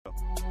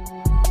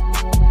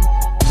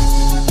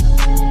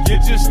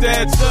your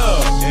stats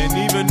up. And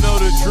even though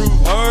the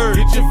truth hurt,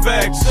 get your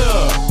facts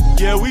up.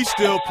 Yeah, we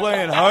still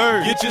playing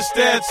hurt. Get your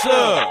stats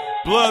up.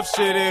 Bluff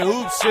City,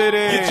 Hoop City.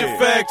 Get your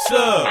facts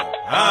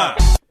up.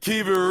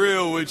 Keep it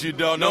real with you,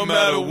 dog, no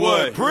matter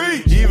what.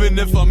 Preach. Even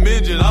if I'm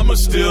injured, I'ma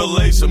still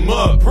lace them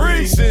up.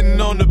 Preach. Sitting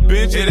on the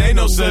bench, it ain't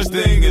no such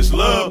thing as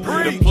love.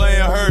 Preach. The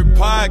Playing Hurt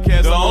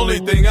podcast, the only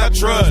thing I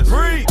trust.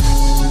 Preach.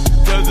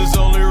 Cause it's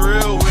only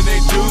real when they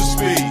do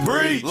speak.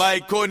 Preach.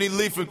 Like Courtney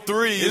Lee from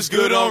 3, it's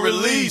good on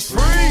release.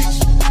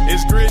 Preach.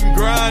 It's grit and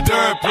grind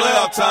during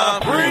playoff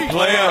time. Preach.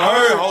 Playing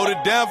Hurt, hold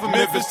it down for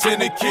Memphis,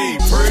 Tennessee.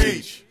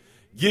 Preach.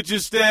 Get your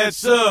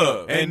stats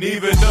up, and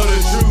even though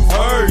the truth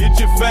hurt, get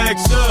your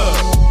facts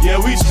up.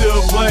 Yeah, we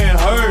still playing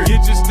hurt.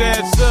 Get your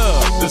stats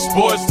up. The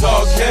Sports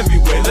Talk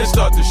Heavyweight. Let's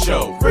start the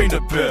show. Ring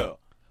the bell.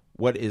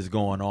 What is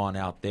going on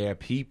out there,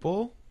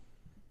 people?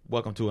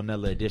 Welcome to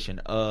another edition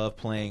of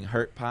Playing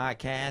Hurt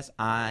Podcast.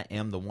 I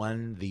am the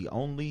one, the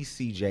only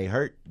CJ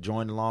Hurt,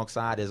 joined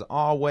alongside, as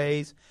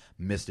always,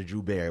 Mr.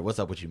 Drew Barry. What's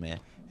up with you, man?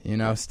 You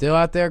know, still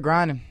out there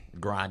grinding.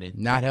 Grinding.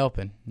 Not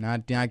helping.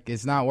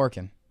 It's not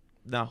working.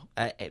 No,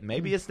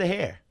 maybe it's the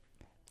hair.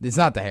 It's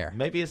not the hair.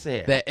 Maybe it's the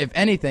hair. If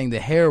anything, the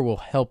hair will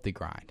help the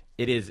grind.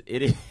 It is.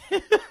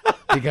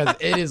 Because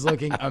it is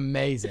looking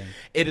amazing.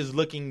 It is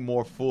looking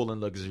more full and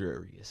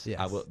luxurious.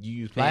 Yes. You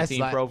use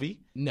Pantene Pro V?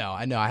 No,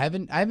 I know. I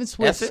haven't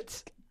switched.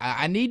 Essence?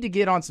 I need to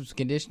get on some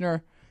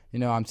conditioner. You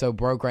know, I'm so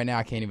broke right now,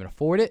 I can't even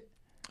afford it.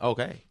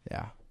 Okay.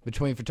 Yeah.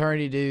 Between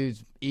fraternity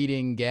dues,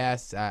 eating,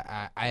 gas,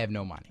 I have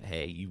no money.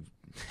 Hey,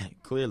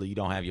 clearly you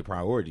don't have your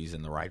priorities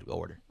in the right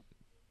order.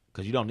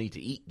 Because you don't need to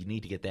eat. You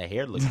need to get that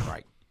hair looking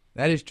right.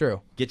 That is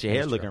true. Get your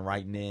hair looking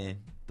right, and then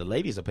the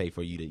ladies will pay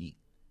for you to eat.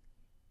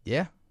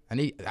 Yeah.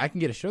 I can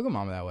get a sugar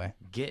mama that way.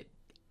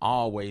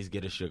 Always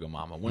get a sugar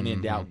mama. When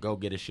in doubt, go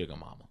get a sugar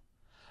mama.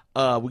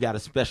 We got a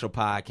special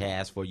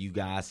podcast for you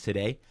guys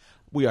today.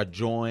 We are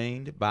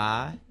joined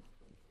by,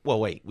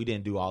 we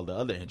didn't do all the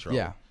other intros.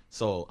 Yeah.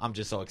 So I'm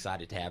just so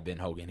excited to have Ben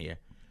Hogan here.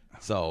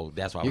 So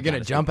that's why you're going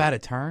to jump out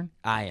of turn?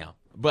 I am.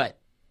 But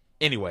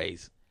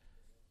anyways,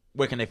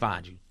 where can they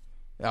find you?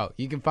 Oh,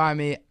 you can find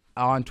me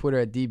on Twitter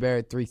at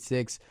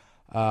dbarrett36,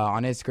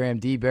 on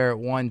Instagram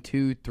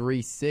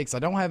dbarrett1236. I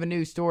don't have a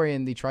news story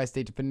in the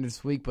Tri-State Defender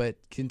this week, but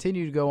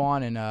continue to go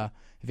on, and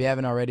if you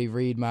haven't already,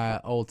 read my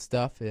old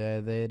stuff.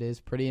 It is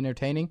pretty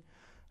entertaining.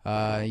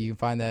 You can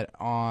find that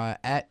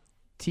at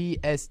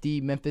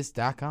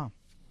tsdmemphis.com.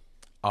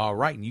 All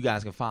right, and you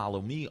guys can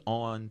follow me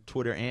on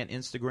Twitter and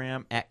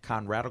Instagram at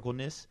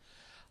ConRadicalness.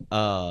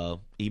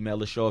 Email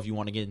the show if you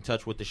want to get in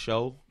touch with the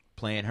show,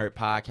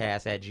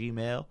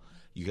 playinghurtpodcast@gmail.com.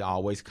 You can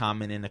always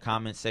comment in the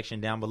comment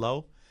section down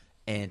below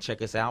and check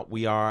us out.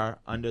 We are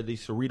under the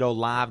Cerrito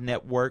Live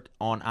Network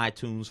on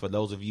iTunes for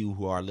those of you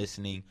who are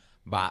listening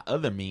by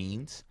other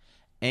means.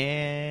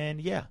 And,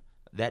 yeah,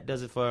 that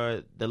does it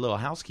for the little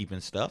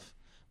housekeeping stuff.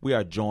 We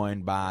are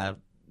joined by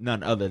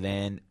none other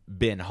than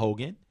Ben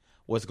Hogan.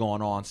 What's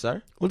going on,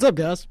 sir? What's up,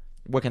 guys?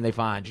 Where can they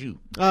find you?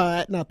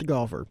 Not the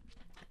golfer.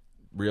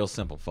 Real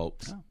simple,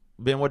 folks. Oh.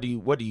 Ben, what do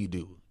you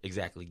do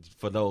exactly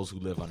for those who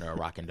live under a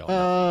rock and donut?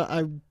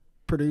 I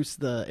produce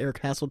the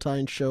Eric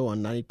Hasseltine Show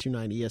on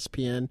 92.9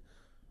 ESPN.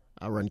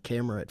 I run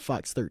camera at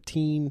Fox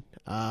 13.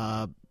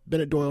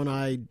 Bennett Doyle and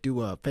I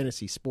do a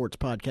fantasy sports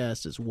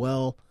podcast as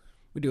well.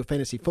 We do a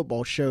fantasy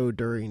football show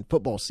during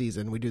football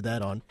season. We do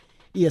that on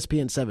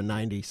ESPN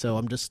 790. So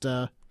I'm just,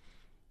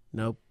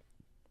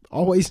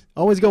 always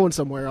going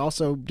somewhere.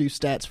 Also do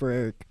stats for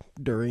Eric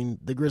during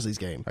the Grizzlies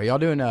game. Are y'all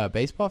doing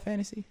baseball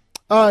fantasy?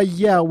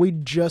 Yeah, we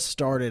just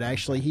started.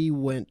 Actually, he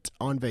went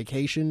on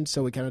vacation,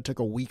 so we kind of took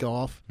a week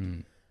off.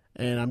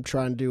 And I'm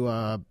trying to do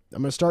I'm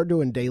going to start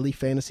doing daily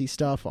fantasy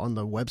stuff on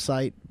the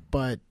website,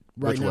 but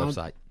right now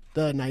website?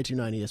 The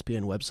 929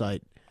 ESPN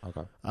website.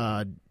 Okay.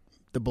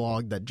 The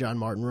blog that John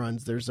Martin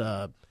runs.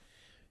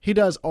 He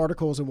does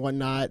articles and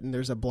whatnot, and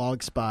there's a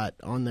blog spot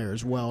on there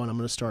as well, and I'm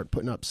going to start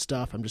putting up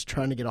stuff. I'm just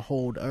trying to get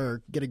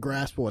a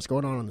grasp of what's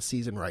going on in the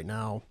season right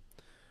now.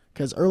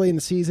 Cuz early in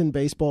the season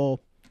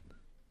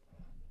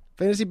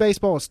fantasy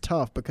baseball is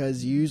tough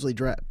because you usually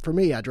draft. For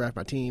me, I draft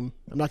my team.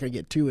 I'm not going to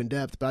get too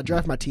in-depth, but I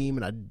draft my team,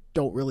 and I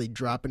don't really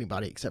drop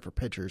anybody except for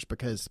pitchers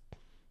because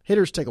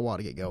hitters take a while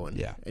to get going.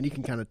 Yeah. And you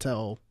can kind of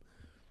tell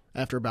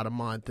after about a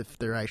month if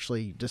they're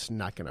actually just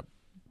not going to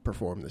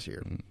perform this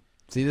year.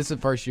 See, this is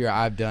the first year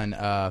I've done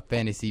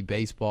fantasy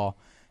baseball,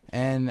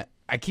 and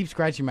I keep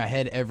scratching my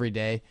head every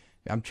day.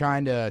 I'm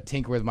trying to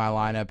tinker with my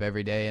lineup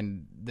every day,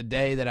 and the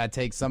day that I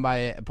take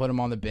somebody, put them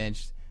on the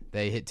bench,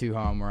 they hit 2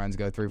 home runs,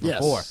 go 3 for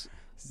 4.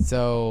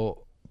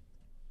 So,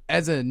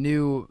 as a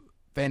new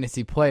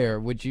fantasy player,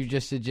 would you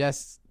just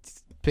suggest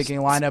picking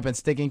a lineup and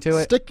sticking to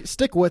it?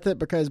 Stick with it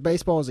because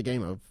baseball is a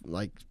game of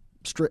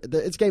it's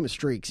a game of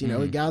streaks. You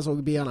know, guys will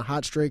be on a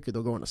hot streak or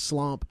they'll go in a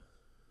slump.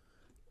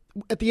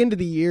 At the end of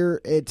the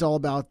year, it's all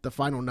about the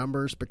final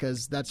numbers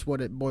because that's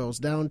what it boils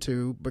down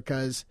to.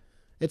 Because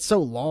it's so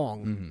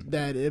long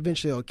that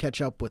eventually it'll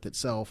catch up with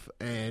itself.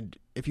 And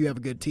if you have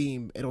a good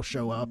team, it'll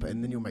show up,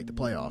 and then you'll make the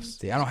playoffs.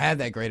 See, I don't have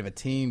that great of a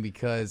team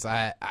because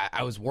I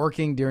was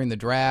working during the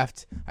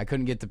draft. I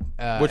couldn't get the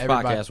Which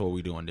everybody. podcast were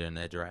we doing during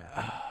that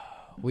draft?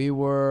 It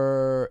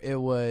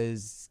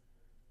was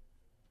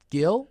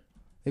Gil.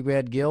 I think we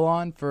had Gil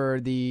on for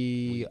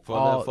the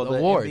for the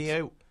awards.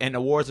 NBA, and the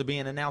awards are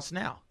being announced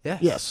now.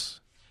 Yes.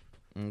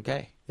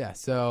 Okay. Yeah,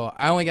 so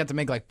I only got to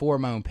make like 4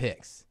 of my own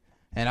picks.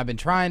 And I've been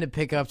trying to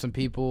pick up some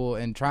people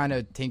and trying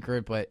to tinker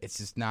it, but it's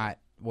just not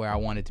where I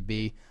want it to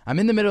be. I'm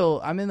in the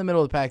middle of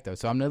the pack though,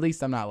 so at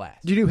least I'm not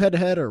last. Do you do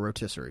head-to-head or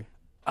rotisserie?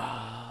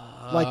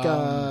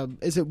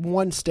 Is it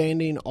one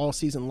standing all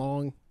season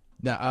long?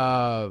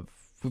 No,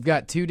 we've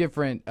got 2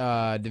 different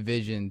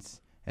divisions,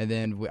 and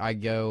then I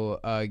go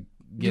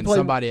get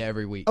somebody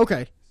every week.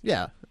 Okay,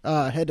 yeah.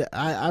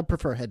 I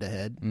prefer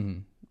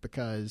head-to-head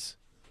because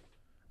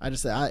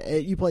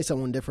you play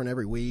someone different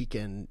every week,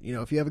 and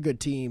if you have a good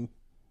team,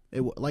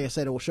 like I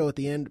said, it will show at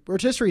the end.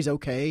 Rotisserie is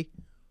okay,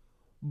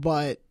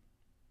 but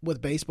with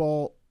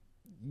baseball,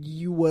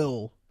 you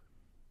will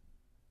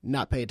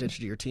not pay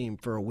attention to your team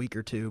for a week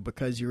or two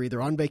because you're either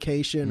on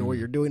vacation or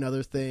you're doing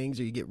other things,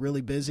 or you get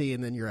really busy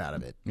and then you're out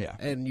of it. Yeah,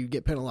 and you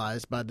get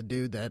penalized by the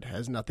dude that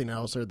has nothing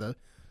else, or the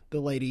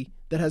lady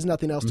that has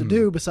nothing else to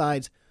do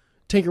besides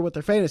tinker with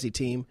their fantasy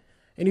team.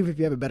 And even if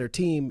you have a better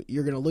team,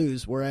 you're going to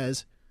lose.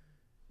 Whereas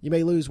you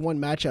may lose one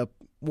matchup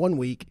one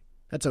week.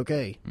 That's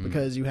okay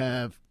because you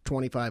have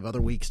 25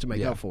 other weeks to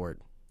make up for it.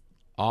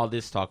 All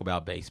this talk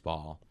about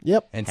baseball.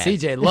 Yep. And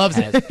CJ loves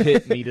it. Has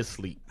put me to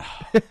sleep.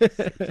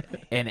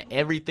 And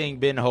everything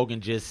Ben Hogan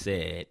just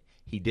said,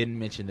 he didn't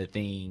mention the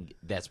thing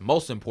that's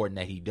most important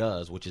that he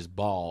does, which is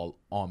ball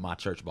on my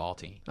church ball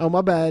team. Oh,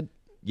 my bad.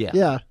 Yeah.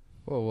 Yeah.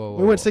 Whoa.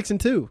 We went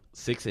 6-2.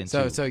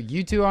 6-2. So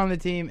you 2 are on the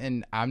team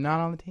and I'm not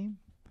on the team?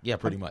 Yeah,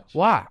 pretty much.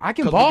 Why? I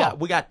can ball.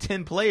 We got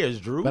 10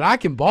 players, Drew. But I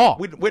can ball.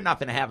 We're not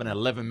going to have an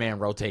 11-man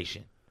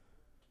rotation.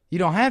 You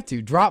don't have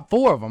to. Drop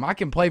 4 of them. I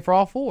can play for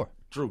all 4.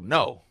 Drew,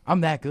 no.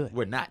 I'm that good.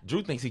 We're not.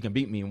 Drew thinks he can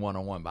beat me in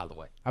one-on-one, by the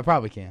way. I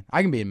probably can.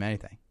 I can beat him in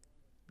anything.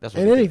 That's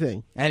what And he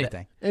anything.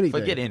 Anything. Anything.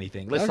 Forget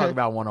anything. Let's Okay. talk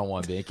about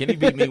one-on-one, Ben. Can he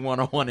beat me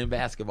one-on-one in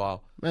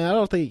basketball? Man, I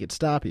don't think he could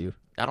stop you.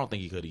 I don't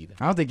think he could either.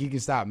 I don't think you can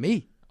stop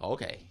me.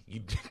 Okay.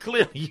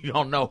 Clearly you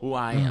don't know who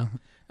I am.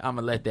 I'm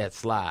going to let that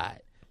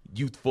slide.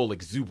 Youthful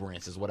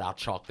exuberance is what I'll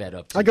chalk that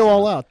up to. I go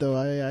all out, though.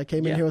 I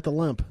came in here with a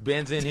limp.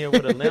 Ben's in here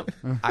with a limp.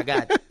 I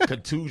got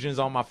contusions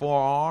on my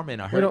forearm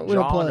and a hurt we don't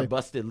jaw and play. a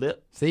busted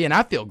lip. See, and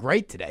I feel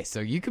great today,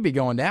 so you could be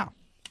going down.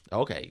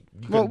 Okay.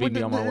 You couldn't beat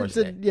me on my worst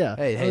day. Yeah.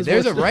 Hey,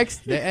 there's a rec.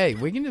 Hey,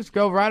 we can just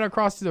go right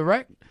across to the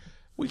rec.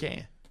 We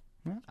can.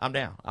 I'm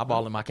down. I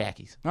ball in my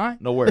khakis. All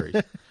right. No worries.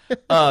 So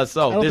I don't this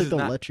think is they'll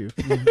not let you.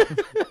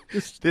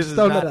 this is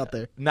throw not, that out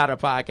there. not a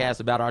podcast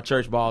about our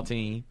church ball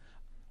team,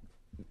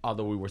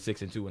 although we were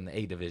 6-2 in the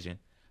A division.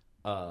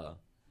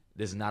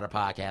 This is not a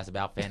podcast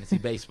about fantasy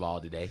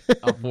baseball today,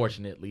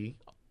 unfortunately.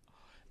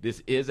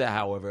 This is,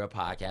 however, a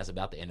podcast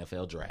about the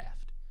NFL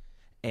draft.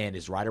 And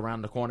it's right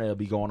around the corner. It'll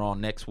be going on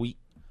next week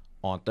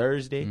on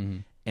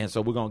Thursday. And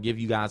so we're going to give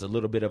you guys a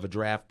little bit of a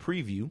draft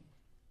preview.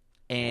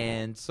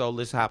 And so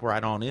let's hop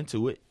right on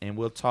into it. And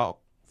we'll talk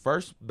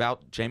first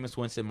about Jameis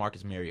Winston,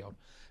 Marcus Mariota,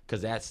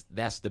 because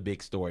that's the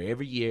big story.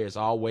 Every year is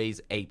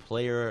always a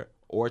player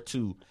or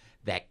two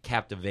that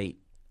captivate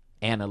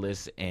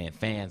analysts and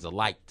fans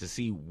alike to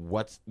see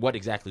what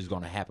exactly is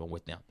going to happen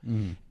with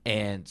them.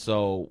 And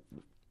so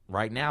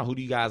right now, who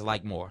do you guys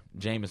like more,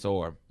 Jameis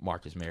or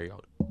Marcus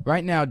Mariota?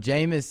 Right now,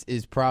 Jameis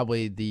is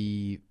probably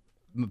the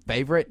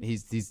favorite.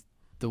 He's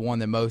the one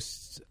that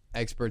most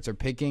experts are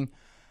picking.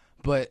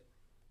 But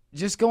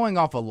just going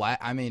off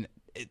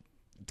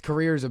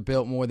careers are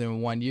built more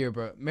than 1 year.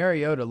 But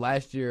Mariota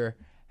last year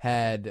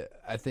had,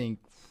 I think,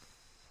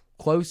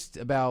 close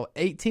to about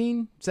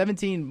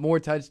 17 more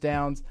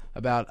touchdowns,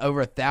 about over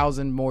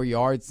 1,000 more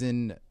yards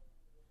than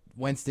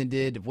Winston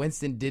did.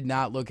 Winston did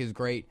not look as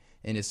great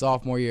in his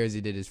sophomore year as he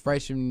did his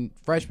freshman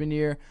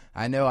year.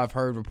 I know I've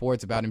heard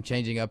reports about him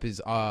changing up his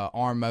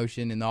arm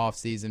motion in the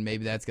offseason.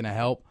 Maybe that's going to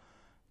help.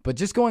 But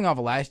just going off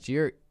of last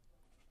year,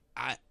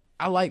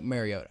 I like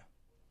Mariota.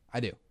 I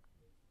do.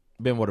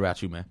 Ben, what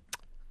about you, man?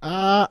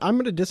 I'm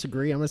going to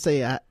disagree. I'm going to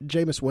say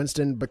Jameis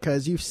Winston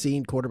because you've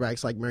seen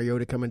quarterbacks like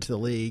Mariota come into the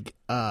league.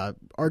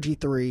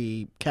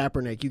 RG3,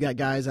 Kaepernick, you got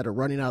guys that are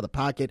running out of the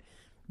pocket.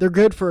 They're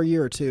good for a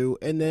year or two,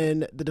 and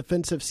then the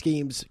defensive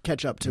schemes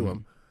catch up to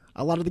them.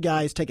 A lot of the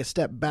guys take a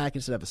step back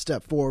instead of a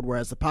step forward,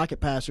 whereas the pocket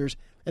passers,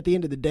 at the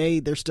end of the day,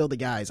 they're still the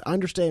guys. I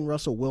understand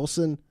Russell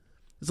Wilson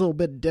is a little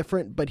bit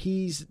different, but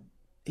he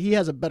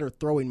has a better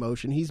throwing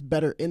motion. He's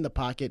better in the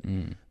pocket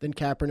than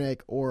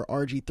Kaepernick or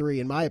RG3,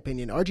 in my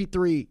opinion.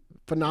 RG3,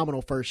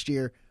 phenomenal first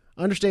year.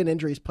 I understand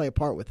injuries play a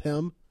part with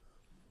him,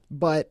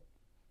 but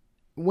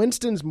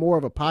Winston's more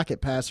of a pocket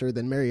passer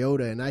than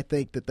Mariota, and I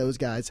think that those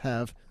guys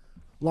have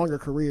longer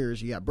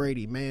careers. You got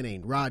Brady,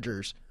 Manning,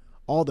 Rodgers,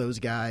 all those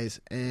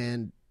guys,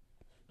 and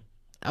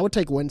I would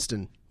take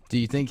Winston. Do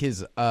you think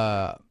his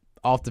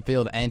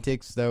off-the-field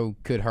antics, though,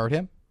 could hurt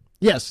him?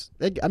 Yes.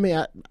 I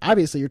mean,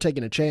 obviously you're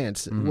taking a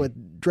chance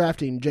with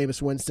drafting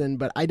Jameis Winston,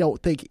 but I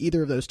don't think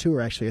either of those two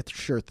are actually a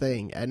sure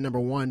thing at number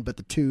one, but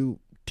the two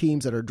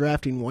teams that are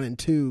drafting 1 and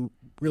 2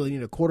 really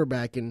need a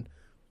quarterback, and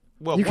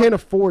you can't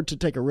afford to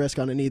take a risk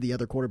on any of the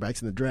other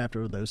quarterbacks in the draft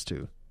over those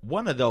two.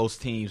 One of those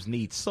teams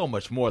needs so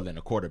much more than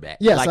a quarterback.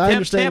 Yes, I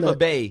understand Tampa that.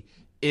 Bay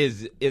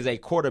is a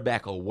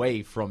quarterback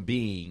away from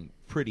being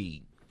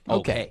pretty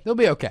okay. They'll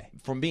be okay.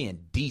 From being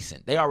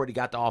decent. They already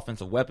got the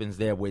offensive weapons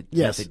there with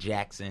Jesse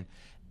Jackson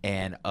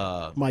and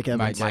Mike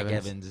Evans. Mike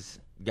Evans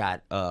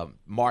got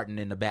Martin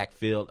in the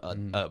backfield,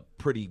 a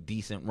pretty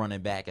decent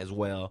running back as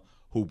well,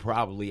 who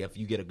probably, if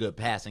you get a good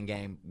passing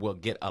game, will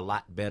get a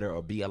lot better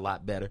or be a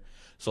lot better.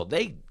 So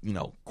they,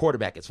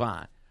 quarterback is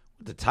fine.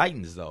 With the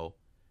Titans, though,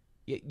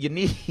 you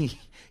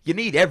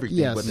need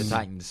everything with the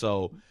Titans.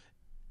 So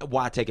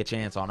why take a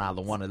chance on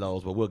either one of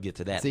those? But we'll get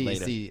to that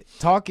later.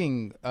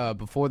 Talking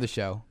before the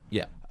show,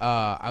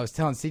 I was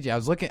telling CJ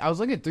I was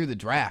looking through the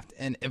draft,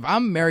 and if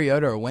I'm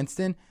Mariota or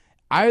Winston,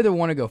 I either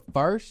want to go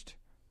first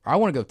or I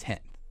want to go 10th.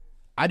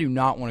 I do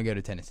not want to go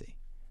to Tennessee.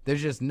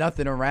 There's just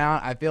nothing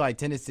around. I feel like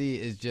Tennessee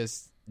is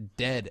just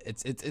dead.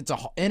 It's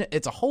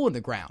a hole in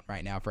the ground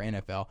right now for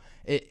NFL.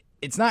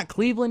 It's not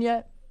Cleveland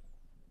yet.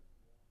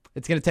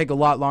 It's going to take a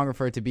lot longer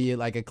for it to be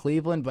like a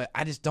Cleveland, but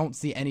I just don't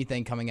see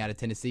anything coming out of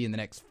Tennessee in the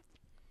next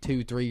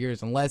 2-3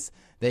 years unless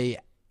they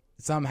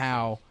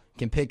somehow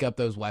can pick up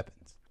those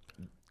weapons.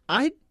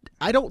 I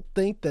don't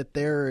think that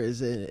there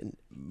is in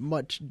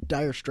much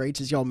dire straits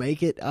as y'all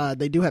make it.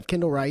 They do have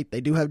Kendall Wright.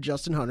 They do have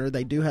Justin Hunter.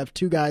 They do have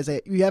two guys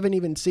that you haven't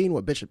even seen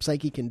what Bishop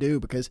Sankey can do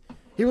because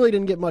he really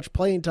didn't get much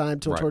playing time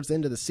until towards the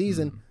end of the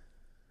season. Mm-hmm.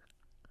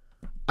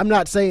 I'm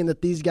not saying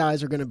that these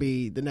guys are going to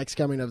be the next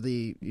coming of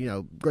the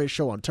greatest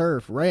show on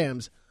turf,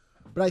 Rams,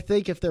 but I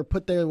think if they're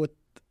put there with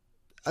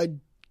a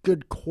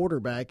good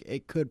quarterback,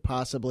 it could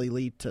possibly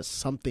lead to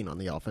something on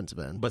the offensive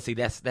end. But see,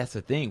 that's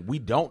the thing. We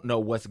don't know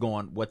what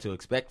to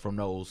expect from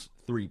those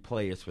three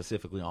players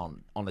specifically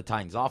on the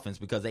Titans offense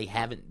because they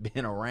haven't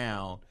been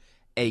around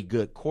a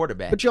good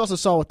quarterback. But you also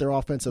saw with their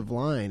offensive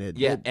line.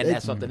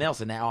 That's something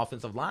else, and that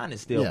offensive line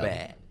is still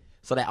bad.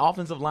 So that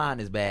offensive line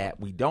is bad.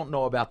 We don't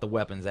know about the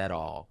weapons at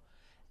all.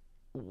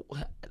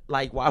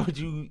 Like, why would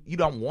you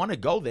don't want to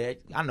go there?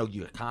 I know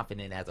you're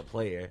confident as a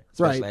player,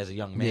 especially as a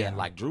young man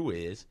like Drew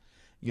is.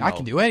 I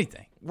can do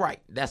anything. Right.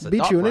 That's a beat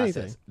thought you in process.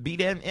 anything.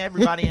 Beat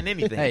everybody in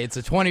anything. Hey, it's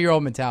a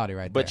 20-year-old mentality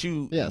right there. But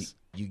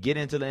you get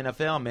into the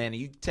NFL, man, and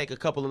you take a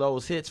couple of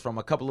those hits from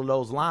a couple of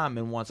those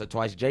linemen once or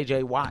twice.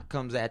 J.J. Watt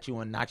comes at you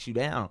and knocks you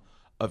down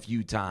a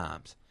few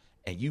times,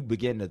 and you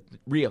begin to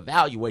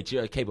reevaluate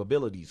your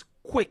capabilities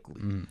quickly.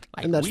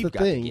 Like, and that's we've the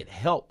got thing. to get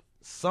help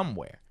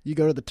somewhere. You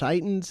go to the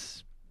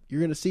Titans, you're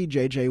going to see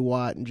J.J.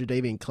 Watt and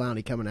Jadeveon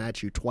Clowney coming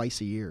at you twice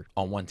a year.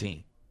 On one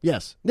team.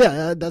 Yes.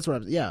 Yeah, that's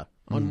what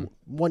on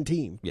one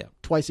team. Yeah.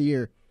 Twice a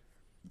year.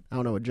 I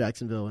don't know what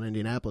Jacksonville and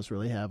Indianapolis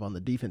really have on the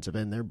defensive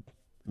end.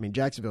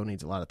 Jacksonville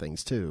needs a lot of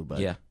things too,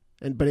 but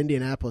but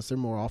Indianapolis, they're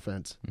more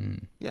offense.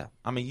 Yeah.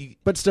 I mean,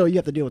 but still, you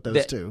have to deal with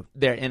those two.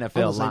 Their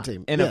NFL line,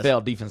 team.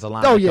 NFL defensive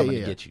line coming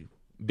to get you.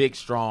 Big,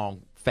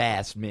 strong,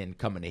 fast men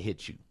coming to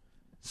hit you.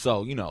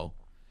 So,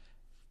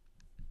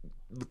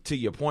 to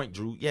your point,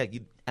 Drew,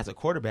 as a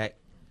quarterback,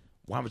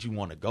 why would you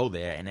want to go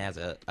there? And as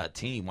a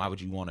team, why would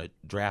you want to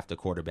draft a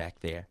quarterback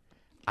there?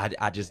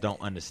 I just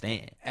don't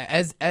understand.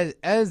 As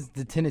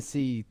the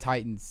Tennessee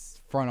Titans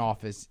front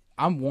office,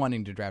 I'm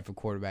wanting to draft a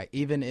quarterback,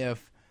 even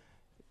if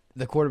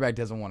the quarterback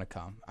doesn't want to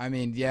come. I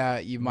mean,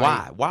 you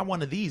might. Why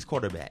one of these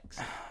quarterbacks?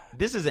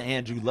 This isn't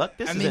Andrew Luck.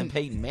 This isn't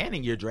Peyton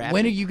Manning you're drafting.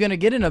 When are you going to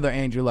get another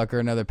Andrew Luck or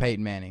another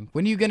Peyton Manning?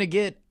 When are you going to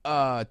get 2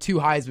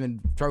 Heisman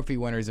Trophy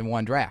winners in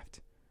one draft?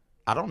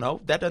 I don't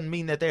know. That doesn't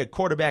mean that they're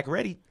quarterback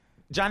ready.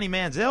 Johnny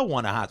Manziel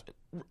won a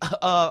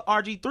Heisman.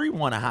 RG3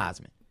 won a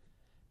Heisman.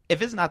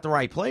 If it's not the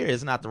right player,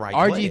 it's not the right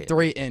player.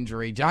 RG3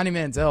 injury. Johnny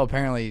Manziel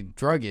apparently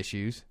drug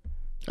issues.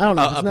 I don't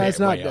know. It's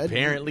not good.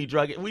 Apparently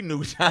drug it. We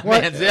knew Johnny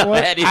Manziel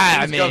had issues.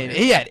 I mean,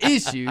 he had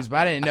issues, but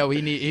I didn't know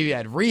he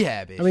had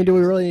rehab issues. I mean, do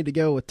we really need to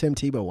go with Tim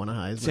Tebow won a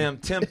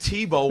Heisman? Tim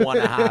Tebow won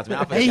a Heisman.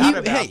 I forgot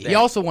about that. He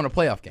also won a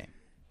playoff game.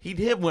 He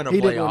did win a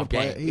playoff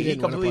game. He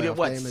completed,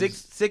 what,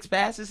 six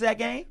passes that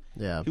game?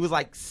 Yeah. He was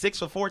like 6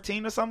 for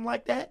 14 or something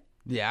like that?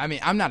 Yeah, I mean,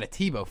 I'm not a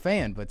Tebow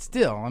fan, but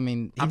still, I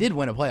mean, he did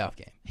win a playoff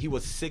game. He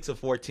was 6 of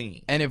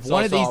 14. And if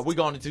one of these, we're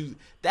going to.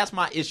 That's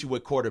my issue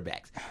with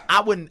quarterbacks. I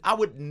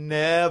would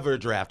never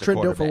draft a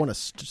quarterback. Trent Dilfer won a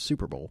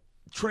Super Bowl.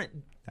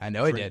 I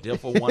know he did.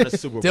 Dilfer won a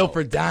Super Bowl.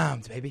 Dilfer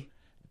dimes, baby.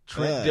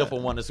 Trent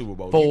Dilfer won a Super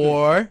Bowl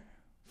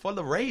For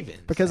the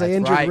Ravens. Because they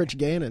injured Rich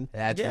Gannon.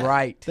 That's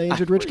right. They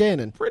injured Rich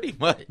Gannon. Pretty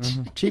much.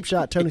 Cheap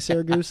shot, Tony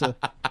Siragusa.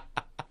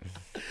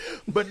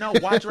 But no,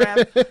 why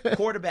draft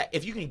quarterback?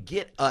 If you can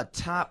get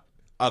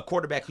a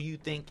quarterback who you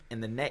think in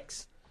the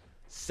next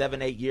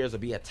 7-8 years will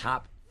be a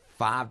top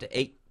 5 to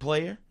 8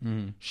 player,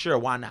 sure,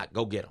 why not?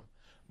 Go get him.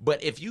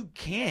 But if you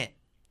can't,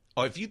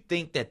 or if you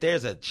think that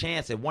there's a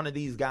chance that one of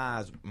these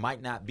guys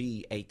might not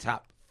be a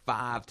top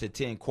 5 to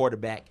 10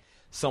 quarterback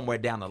somewhere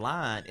down the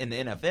line in the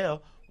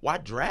NFL, why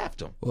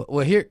draft him?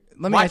 Well, here,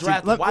 let me why ask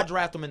draft you. Why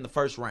draft him in the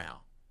first round?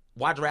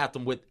 Why draft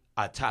him with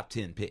a top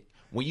 10 pick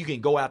when you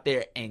can go out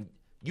there and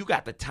you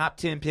got the top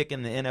 10 pick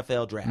in the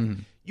NFL draft?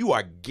 You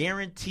are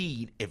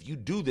guaranteed, if you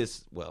do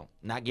this, well,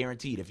 not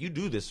guaranteed, if you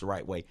do this the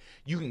right way,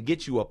 you can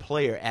get you a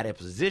player at a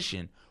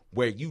position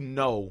where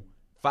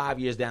 5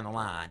 years down the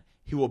line,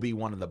 he will be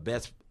one of the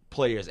best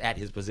players at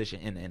his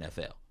position in the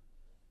NFL.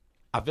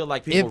 I feel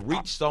like people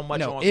reach so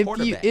much on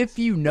quarterbacks. If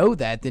you know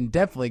that, then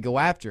definitely go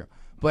after him.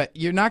 But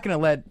you're not going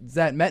to let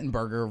Zach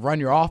Mettenberger run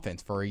your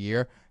offense for a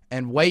year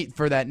and wait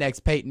for that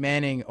next Peyton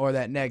Manning or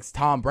that next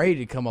Tom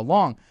Brady to come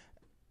along.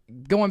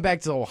 Going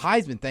back to the whole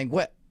Heisman thing,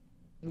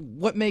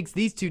 what makes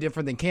these two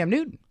different than Cam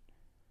Newton?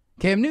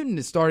 Cam Newton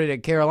has started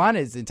at Carolina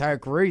his entire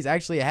career. He's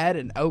actually had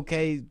an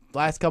okay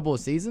last couple of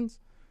seasons.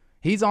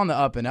 He's on the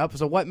up and up.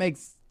 So what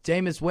makes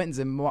Jameis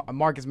Winston and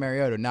Marcus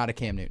Mariota not a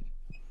Cam Newton?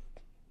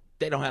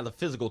 They don't have the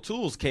physical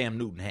tools Cam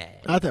Newton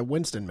had. I thought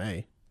Winston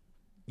may.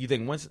 You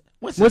think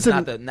Winston's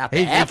not the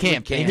athlete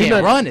he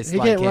can't run as he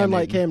like can't Cam run Newton.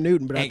 like Cam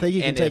Newton, but I think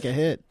he can take a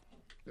hit.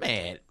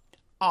 Man,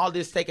 all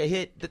this take a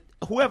hit.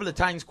 Whoever the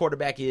Titans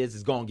quarterback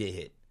is going to get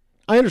hit.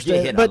 I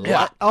understand, hit but a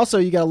lot. also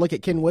you got to look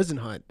at Ken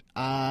Wisenhunt.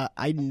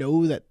 I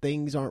know that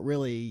things aren't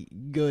really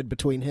good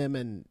between him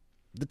and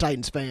the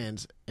Titans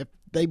fans. If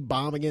they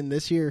bomb again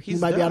this year, he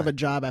might be out of a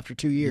job after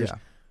 2 years. Yeah.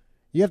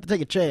 You have to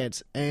take a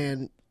chance,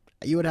 and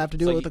you would have to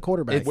do it with the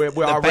quarterback.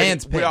 The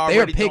fans pick.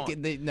 They're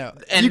picking.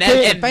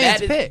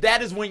 That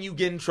is when you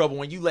get in trouble,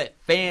 when you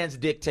let fans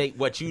dictate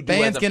what you do.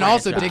 Fans can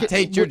also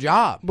dictate your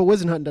job. But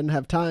Wisenhunt doesn't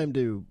have time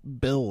to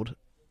build.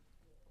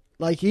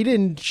 Like, he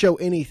didn't show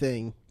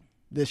anything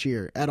this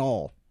year at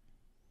all.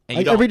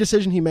 Like, every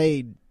decision he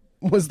made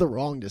was the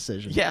wrong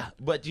decision. Yeah,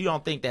 but you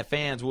don't think that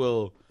fans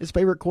will... His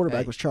favorite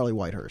quarterback was Charlie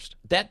Whitehurst.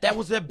 That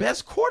was their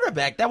best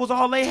quarterback. That was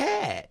all they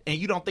had. And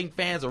you don't think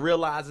fans will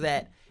realize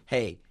that,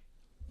 hey,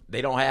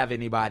 they don't have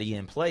anybody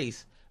in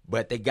place,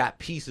 but they got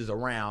pieces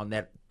around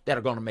that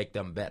are going to make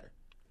them better.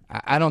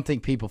 I don't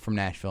think people from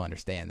Nashville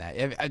understand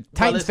that.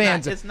 Titans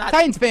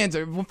fans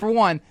are, for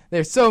one,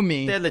 they're so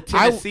mean. They're the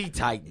Tennessee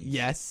Titans.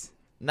 Yes.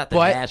 Not the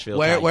Nashville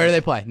Titans. Where do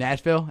they play?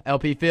 Nashville?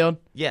 LP Field?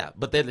 Yeah,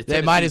 but they're the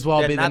Tennessee. They might as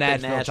well be the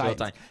Nashville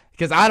Titans.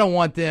 Because I don't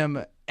want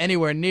them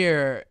anywhere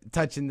near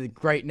touching the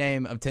great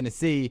name of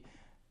Tennessee,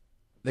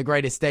 the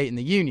greatest state in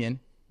the Union,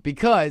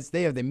 because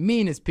they are the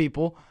meanest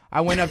people.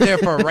 I went up there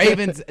for a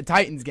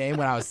Ravens-Titans game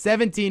when I was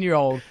 17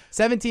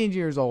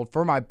 years old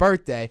for my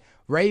birthday.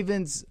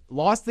 Ravens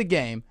lost the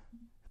game.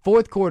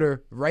 Fourth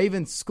quarter,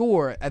 Ravens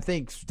score, I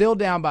think, still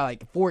down by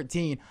like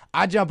 14.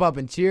 I jump up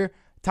and cheer.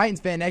 Titans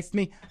fan next to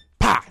me,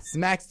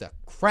 smacks the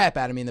crap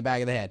out of me in the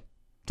back of the head.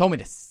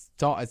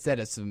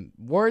 Said some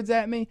words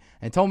at me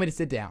and told me to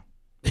sit down.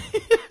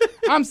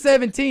 I'm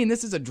 17.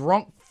 This is a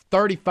drunk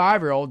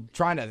 35-year-old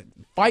trying to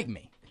fight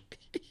me.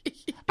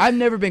 I've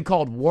never been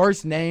called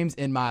worse names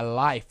in my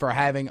life for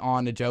having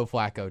on a Joe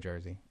Flacco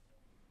jersey.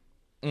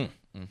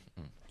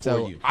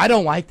 So I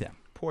don't like them.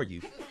 Poor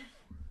you.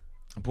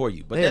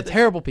 But they're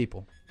terrible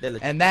people.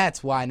 And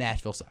that's why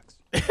Nashville sucks.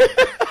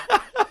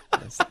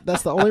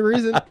 That's the only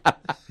reason?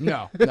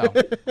 No.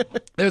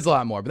 There's a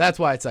lot more, but that's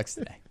why it sucks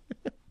today.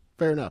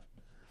 Fair enough.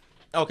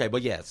 Okay,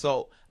 but yeah,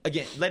 so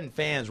again, letting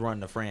fans run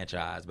the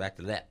franchise, back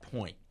to that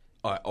point,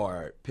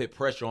 or put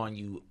pressure on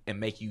you and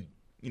make you,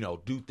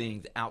 do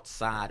things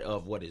outside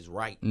of what is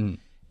right,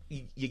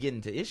 you get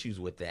into issues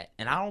with that.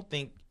 And I don't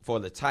think for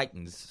the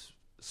Titans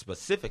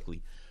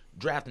specifically,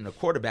 drafting a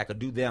quarterback will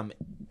do them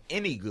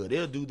any good.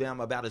 It'll do them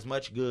about as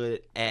much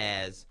good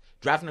as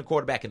drafting a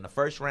quarterback in the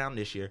first round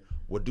this year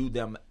will do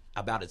them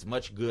about as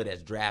much good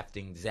as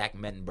drafting Zach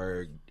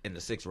Mettenberg in the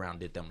 6th round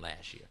did them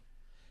last year.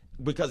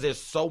 Because there's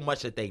so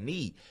much that they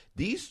need.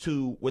 These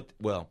two,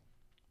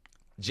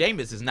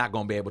 Jameis is not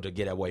going to be able to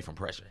get away from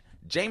pressure.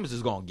 Jameis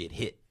is going to get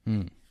hit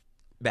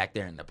back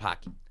there in the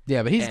pocket.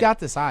 Yeah, but he's got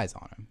the size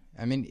on him.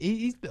 I mean,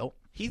 he's built.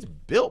 He's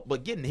built,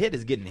 but getting hit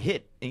is getting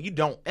hit. And you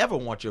don't ever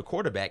want your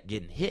quarterback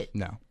getting hit.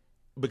 No.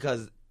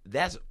 Because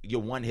that's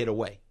your one hit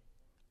away.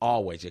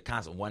 Always. Your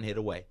constant one hit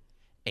away.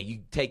 And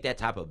you take that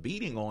type of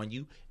beating on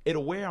you,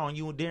 it'll wear on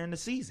you during the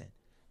season.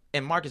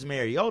 And Marcus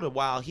Mariota,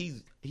 while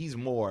he's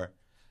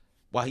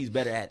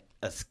better at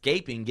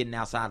escaping, getting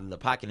outside of the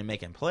pocket and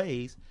making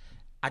plays,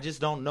 I just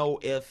don't know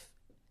if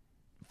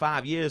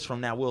 5 years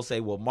from now we'll say,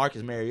 well,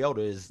 Marcus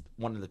Mariota is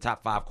one of the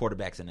top 5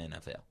 quarterbacks in the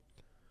NFL.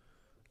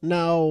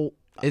 No.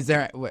 Is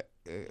there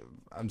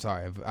I'm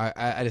sorry.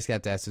 I just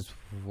got to ask this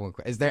one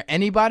question. Is there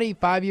anybody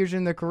 5 years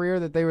in their career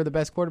that they were the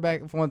best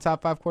quarterback, one of the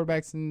top 5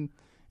 quarterbacks in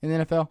the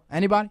NFL?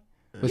 Anybody?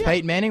 Was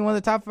Peyton Manning one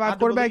of the top 5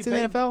 quarterbacks in the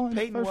NFL in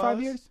the first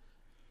 5 years?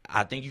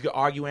 I think you could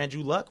argue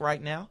Andrew Luck right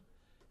now.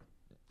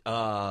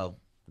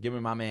 Give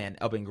me my man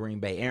up in Green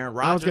Bay, Aaron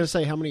Rodgers. I was going to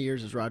say, how many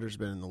years has Rodgers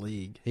been in the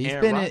league? He's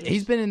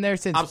been in there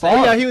since Favre.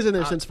 Oh, yeah, he was in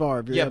there since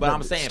Favre. Yeah, but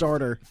I'm saying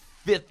starter.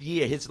 5th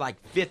year. His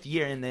 5th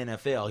year in the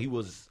NFL. He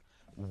was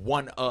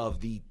one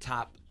of the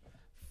top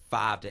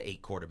 5 to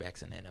 8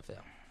 quarterbacks in the NFL.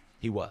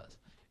 He was.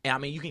 And, I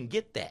mean, you can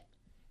get that.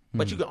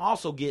 But you can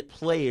also get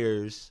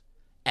players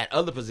at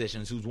other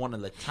positions who's one of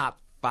the top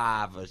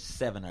 5 or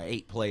 7 or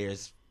 8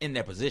 players in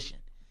their position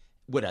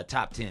with a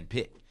top 10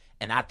 pick.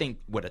 And I think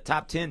with a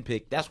top 10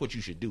 pick, that's what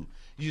you should do.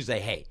 You should say,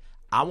 hey,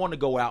 I want to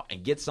go out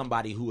and get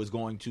somebody who is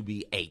going to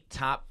be a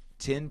top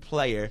 10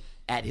 player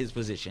at his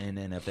position in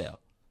the NFL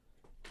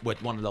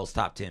with one of those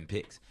top 10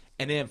 picks.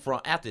 And then from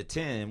after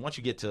 10, once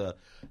you get to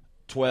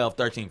 12,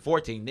 13,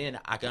 14, then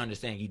I can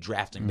understand you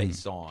drafting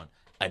based on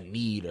a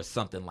need or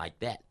something like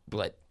that.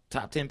 But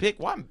top 10 pick,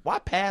 why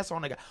pass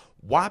on a guy?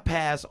 Why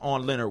pass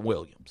on Leonard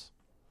Williams?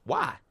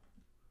 Why?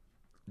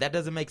 That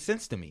doesn't make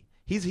sense to me.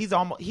 He's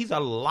a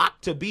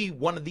lock to be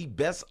one of the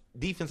best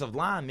defensive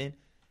linemen,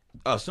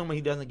 assuming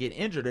he doesn't get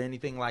injured or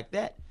anything like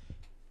that.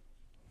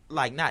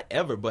 Like, not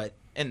ever, but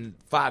in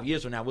 5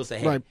 years from now, we'll say,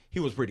 hey, Right. he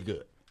was pretty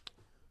good.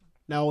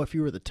 Now, if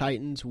you were the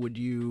Titans, would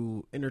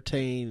you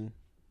entertain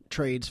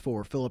trades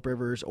for Phillip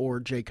Rivers or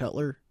Jay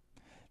Cutler?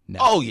 No.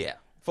 Oh, yeah.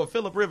 For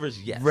Phillip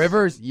Rivers, yes.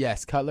 Rivers,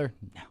 yes. Cutler,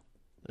 no.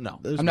 No.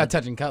 I'm not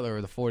touching Cutler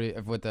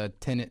with a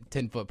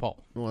 10-foot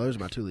pole. Well, those are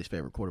my two least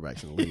favorite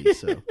quarterbacks in the league.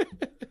 So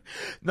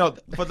No,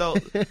 for those,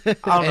 I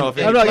don't know if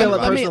I'm not gonna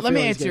let let me personal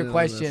answer feelings your get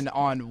question into this.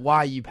 on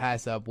why you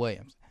pass up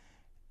Williams.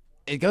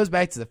 It goes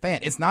back to the fan.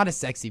 It's not a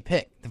sexy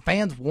pick. The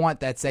fans want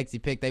that sexy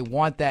pick. They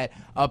want that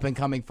up and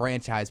coming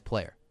franchise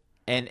player.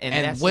 And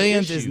that's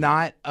Williams the is issue.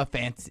 not a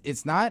fancy.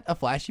 It's not a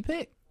flashy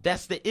pick.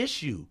 That's the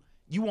issue.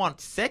 You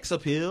want sex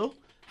appeal?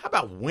 How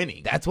about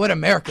winning? That's what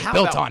America's How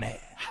built about- on. It.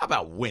 How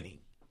about winning?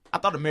 I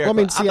thought America. Well, I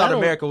mean, I thought Seattle-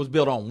 America was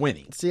built on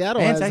winning.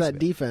 Seattle And has that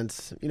Jacksonville.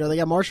 defense. You know, they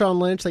got Marshawn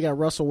Lynch, they got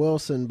Russell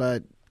Wilson,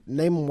 but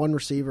name one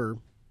receiver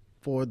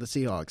for the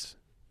Seahawks.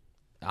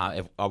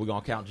 Are we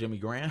gonna count Jimmy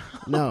Graham?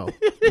 No,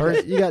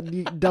 you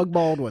got Doug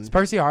Baldwin.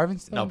 Percy Harvin.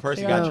 Still No,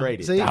 Percy there? got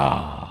traded. See,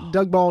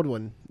 Doug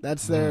Baldwin.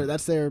 That's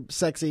their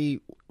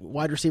sexy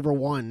wide receiver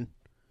one.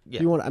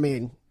 Yeah. You want? I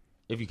mean,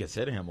 If you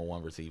consider him a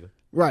one receiver,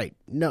 right?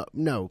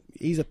 No,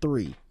 he's a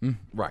 3.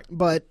 right?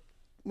 But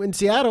in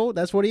Seattle,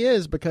 that's what he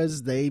is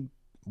because they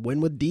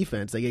win with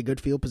defense. They get good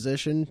field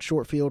position,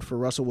 short field for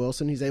Russell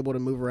Wilson. He's able to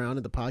move around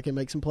in the pocket and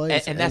make some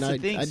plays. And that's the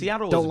thing. I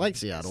Seattle don't is, like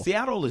Seattle.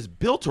 Seattle is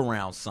built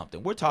around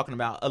something. We're talking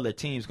about other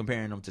teams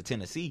comparing them to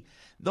Tennessee.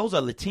 Those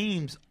other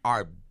teams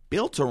are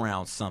built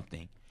around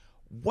something.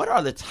 What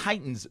are the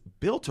Titans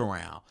built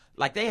around?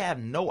 Like, they have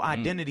no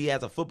identity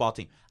as a football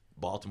team.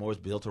 Baltimore is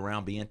built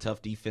around being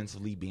tough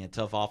defensively, being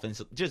tough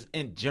offensively, just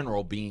in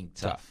general being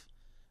tough.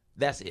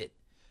 That's it.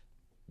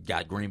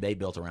 Got Green Bay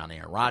built around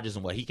Aaron Rodgers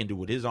and what he can do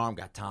with his arm.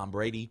 Got Tom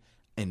Brady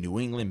in New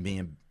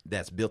England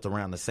that's built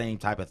around the same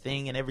type of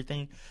thing and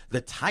everything. The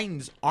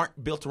Titans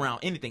aren't built around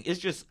anything. It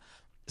just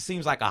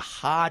seems like a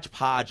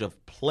hodgepodge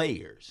of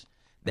players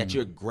that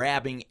you're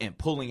grabbing and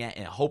pulling at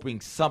and hoping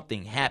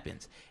something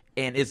happens.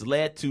 And it's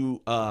led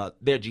to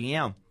their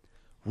GM,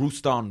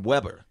 Ruston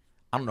Weber.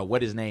 I don't know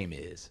what his name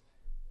is.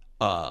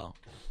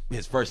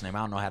 His first name, I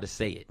don't know how to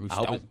say it. I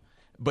hope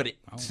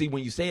see,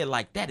 when you say it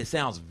like that, it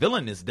sounds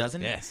villainous,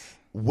 doesn't it? Yes.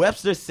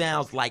 Webster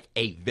sounds like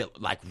a villain,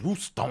 like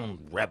Ruston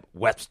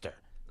Webster.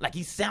 Like,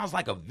 he sounds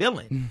like a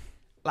villain.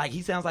 Like,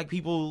 he sounds like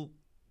people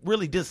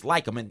really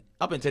dislike him. And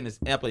up in Tennessee,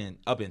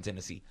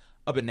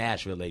 up in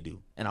Nashville, they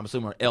do. And I'm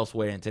assuming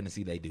elsewhere in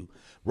Tennessee, they do.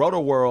 Roto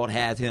World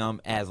has him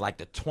as like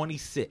the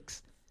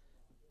 26th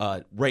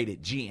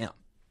rated GM.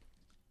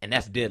 And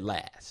that's dead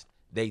last.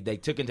 They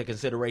took into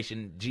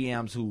consideration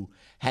GMs who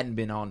hadn't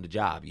been on the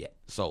job yet.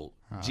 So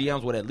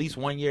GMs with at least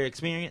 1 year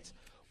experience,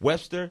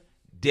 Webster,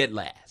 dead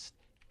last.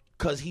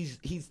 Because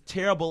he's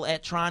terrible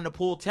at trying to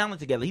pull talent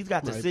together. He's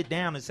got to sit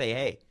down and say,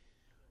 hey,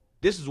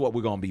 this is what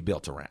we're going to be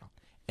built around.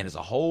 And it's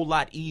a whole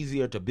lot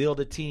easier to build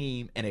a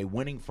team and a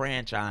winning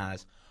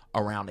franchise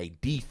around a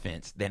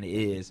defense than it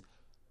is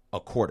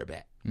a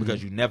quarterback.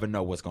 Because you never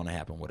know what's going to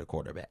happen with a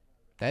quarterback.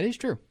 That is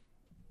true.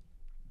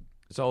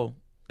 So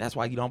that's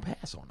why you don't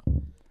pass on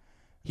him.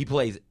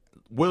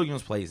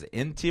 Williams plays the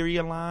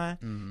interior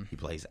line. He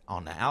plays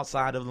on the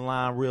outside of the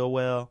line real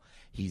well.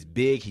 He's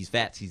big, he's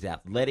fat, he's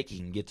athletic. He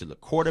can get to the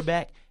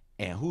quarterback.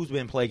 And who's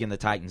been plaguing the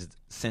Titans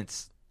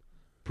since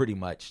pretty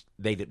much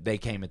they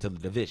came into the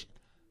division?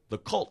 The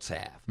Colts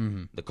have.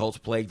 The Colts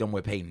plagued them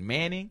with Peyton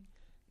Manning.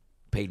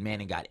 Peyton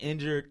Manning got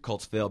injured.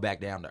 Colts fell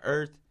back down to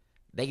earth.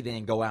 They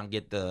then go out and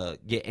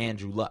get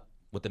Andrew Luck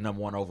with the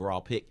number 1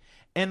 overall pick.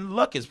 And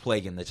Luck is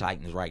plaguing the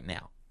Titans right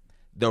now.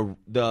 I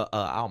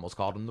almost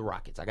called them the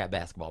Rockets. I got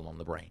basketball on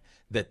the brain.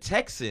 The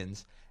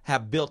Texans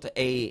have built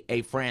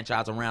a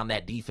franchise around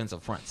that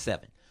defensive front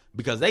 7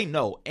 because they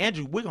know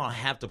we're going to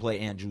have to play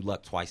Andrew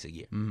Luck twice a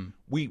year.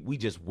 We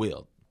just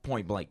will,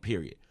 point blank,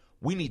 period.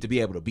 We need to be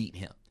able to beat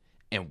him.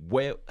 And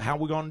how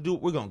we're going to do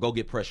it, we're going to go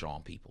get pressure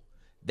on people.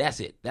 That's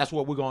it. That's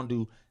what we're going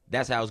to do.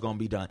 That's how it's going to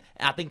be done.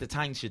 And I think the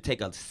Titans should take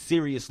a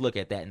serious look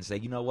at that and say,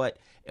 you know what?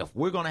 If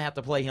we're going to have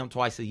to play him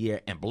twice a year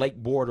and Blake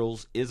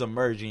Bortles is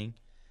emerging,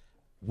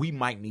 we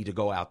might need to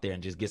go out there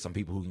and just get some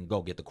people who can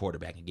go get the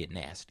quarterback and get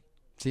nasty.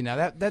 See,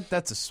 now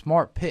that's a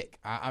smart pick.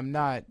 I'm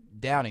not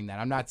doubting that.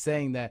 I'm not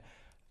saying that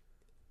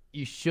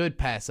you should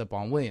pass up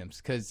on Williams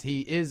because he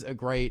is a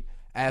great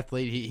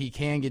athlete. He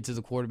can get to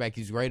the quarterback.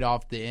 He's great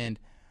off the end,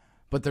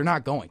 but they're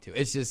not going to.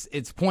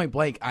 It's point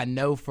blank. I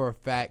know for a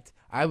fact.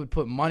 I would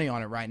put money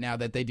on it right now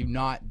that they do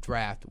not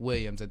draft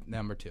Williams at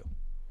number 2.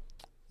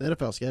 The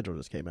NFL schedule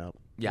just came out.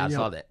 Yeah, I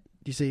saw that.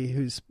 Do you see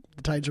who's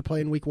the Titans are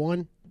playing week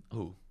 1?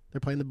 Who? They're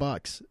playing the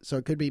Bucks. So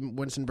it could be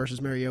Winston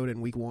versus Mariota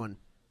in week 1.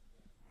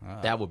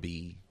 That would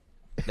be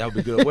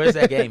good. Where's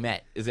that game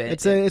at? Is that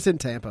it's in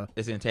Tampa.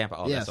 It's in Tampa.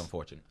 Oh, Yes. that's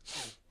unfortunate.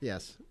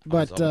 Yes. I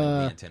was But hoping it'd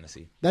be in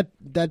Tennessee.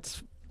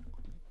 that's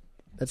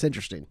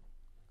interesting.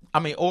 I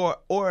mean,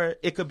 or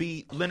it could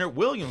be Leonard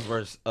Williams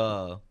versus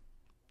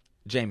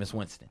Jameis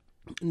Winston.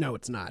 No,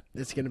 it's not.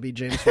 It's going to be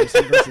James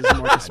Winston versus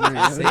Marcus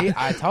Mariota. See,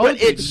 I told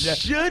But you. it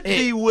should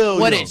be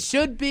Williams. What it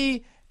should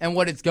be and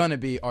what it's going to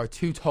be are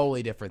two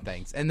totally different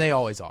things, and they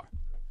always are.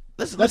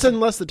 That's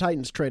unless the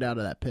Titans trade out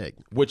of that pick.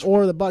 Which-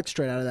 or the Bucks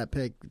trade out of that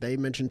pick. They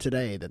mentioned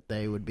today that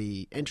they would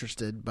be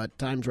interested, but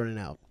time's running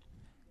out.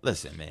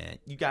 Listen, man,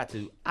 you got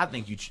to. I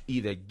think you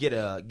either get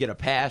a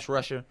pass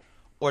rusher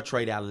or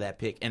trade out of that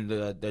pick. And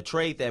the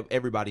trade that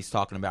everybody's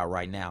talking about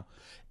right now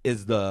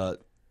is the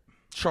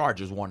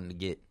Chargers wanting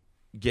to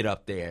get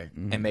up there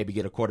and maybe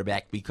get a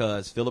quarterback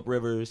because Phillip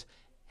Rivers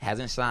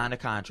hasn't signed a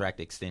contract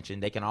extension.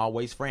 They can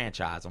always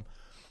franchise him,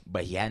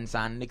 but he hadn't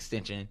signed an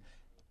extension.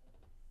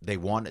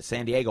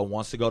 San Diego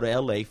wants to go to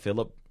L.A.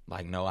 Phillip,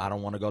 no, I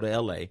don't want to go to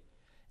L.A.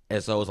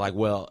 And so it's like,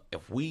 well,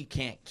 if we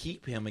can't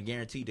keep him and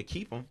guaranteed to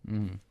keep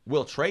him,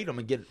 we'll trade him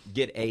and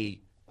get a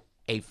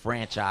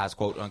franchise,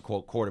 quote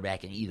unquote,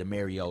 quarterback in either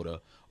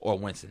Mariota or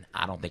Winston.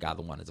 I don't think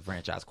either one is a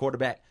franchise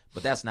quarterback,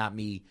 but that's not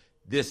me.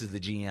 This is the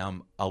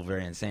GM over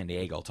in San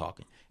Diego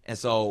talking. And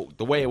so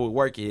the way it would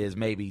work is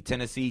maybe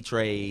Tennessee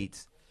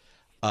trades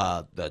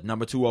the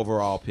number 2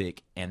 overall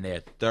pick and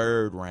their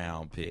 3rd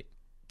round pick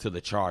to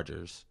the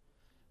Chargers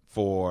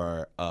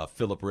for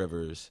Phillip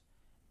Rivers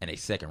and a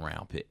 2nd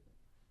round pick.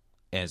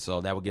 And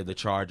so that would give the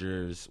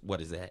Chargers, what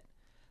is that?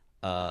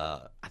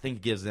 I think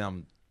it gives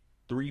them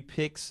 3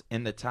 picks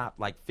in the top,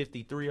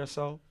 53 or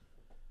so,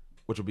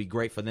 which would be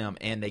great for them.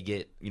 And they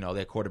get,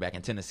 their quarterback,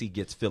 and Tennessee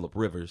gets Phillip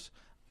Rivers.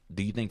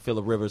 Do you think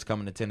Phillip Rivers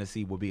coming to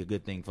Tennessee would be a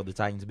good thing for the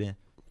Titans, Ben?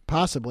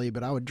 Possibly,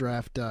 but I would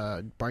draft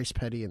Bryce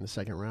Petty in the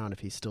 2nd round if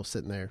he's still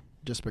sitting there,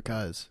 just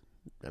because.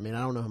 I mean,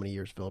 I don't know how many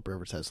years Phillip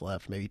Rivers has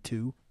left, maybe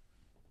 2.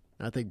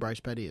 I think Bryce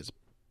Petty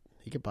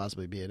he could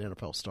possibly be an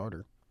NFL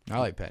starter. I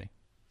like Petty.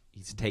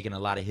 He's taken a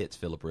lot of hits,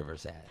 Phillip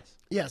Rivers has.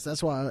 Yes,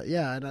 that's why.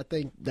 Yeah, and I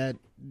think that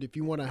if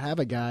you want to have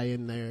a guy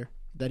in there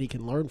that he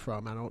can learn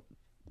from,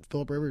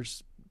 Phillip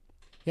Rivers,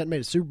 he hasn't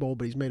made a Super Bowl,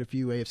 but he's made a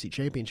few AFC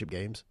Championship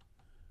games.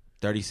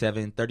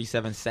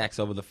 37 sacks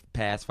over the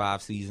past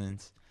 5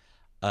 seasons.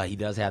 He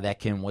does have that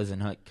Ken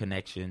Wisenhunt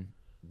connection.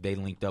 They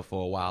linked up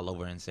for a while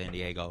over in San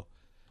Diego.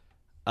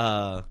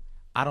 I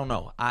don't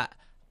know.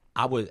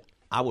 I would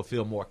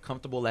feel more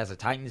comfortable as a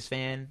Titans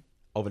fan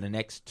over the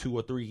next 2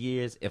 or 3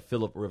 years if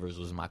Phillip Rivers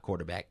was my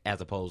quarterback as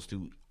opposed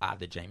to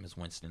either Jameis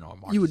Winston or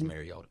Marcus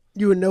Mariota.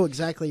 You would know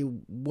exactly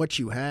what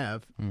you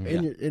have.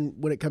 And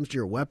when it comes to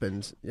your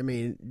weapons, I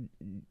mean,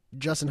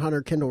 Justin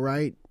Hunter, Kendall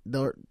Wright,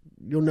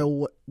 you'll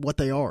know what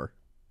they are.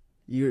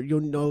 You'll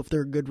know if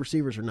they're good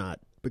receivers or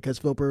not because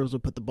Phillip Rivers will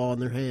put the ball in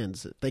their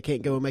hands. If they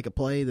can't go and make a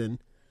play, then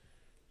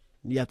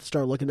you have to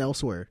start looking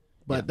elsewhere.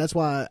 But that's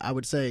why I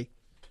would say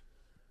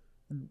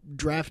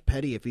draft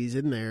Petty if he's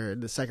in there in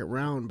the 2nd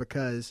round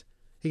because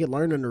he could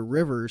learn under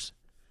Rivers,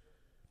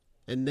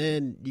 and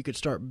then you could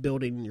start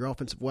building your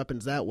offensive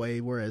weapons that way,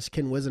 whereas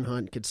Ken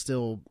Wisenhunt could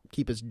still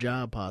keep his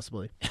job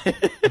possibly.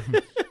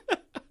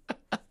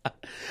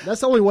 That's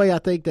the only way I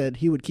think that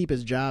he would keep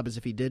his job is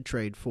if he did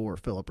trade for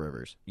Phillip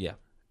Rivers. Yeah.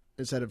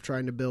 Instead of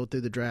trying to build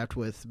through the draft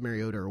with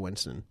Mariota or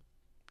Winston.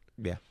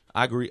 Yeah.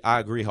 I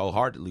agree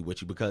wholeheartedly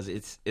with you because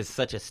it's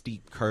such a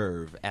steep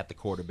curve at the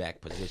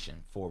quarterback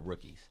position for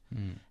rookies.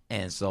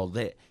 And so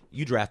that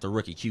you draft a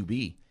rookie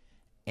QB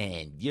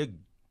and you're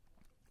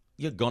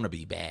going to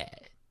be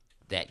bad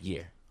that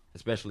year,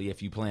 especially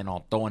if you plan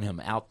on throwing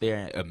him out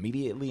there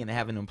immediately and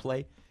having him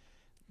play.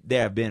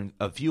 There have been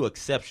a few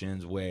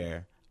exceptions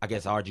where I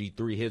guess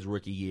RG3 his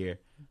rookie year,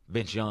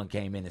 Vince Young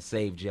came in and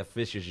saved Jeff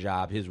Fisher's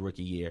job his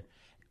rookie year.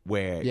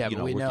 Where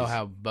but we know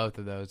how both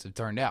of those have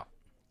turned out.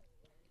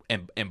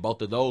 And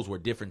both of those were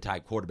different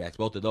type quarterbacks.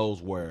 Both of those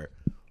were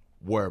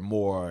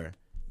more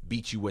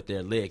beat you with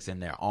their legs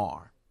and their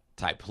arm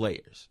type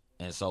players.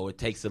 And so it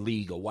takes the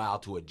league a while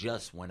to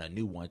adjust when a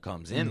new one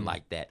comes in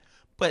like that.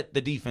 But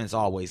the defense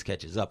always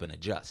catches up and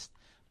adjusts.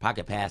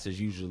 Pocket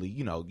passes usually,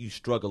 you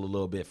struggle a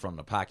little bit from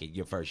the pocket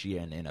your first year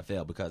in the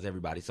NFL because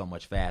everybody's so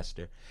much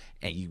faster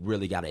and you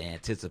really got to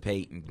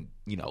anticipate and,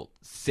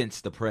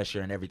 sense the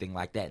pressure and everything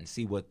like that and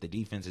see what the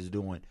defense is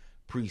doing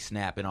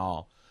pre-snap and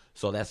all.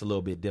 So that's a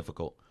little bit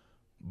difficult.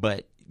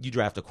 But you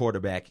draft a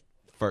quarterback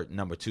for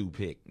number 2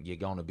 pick, you're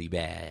going to be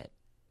bad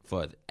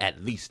for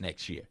at least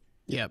next year.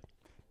 Yep.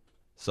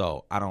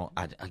 So I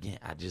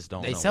just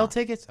don't know. They sell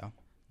tickets, though.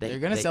 They're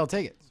going to sell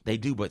tickets. They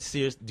do, but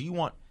seriously,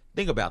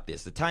 think about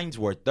this. The Titans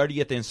were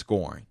 30th in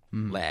scoring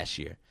last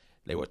year.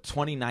 They were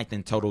 29th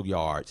in total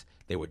yards.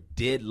 They were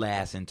dead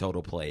last in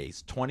total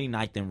plays,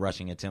 29th in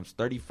rushing attempts,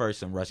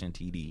 31st in rushing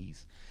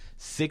TDs.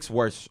 6th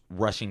worst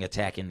rushing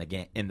attack in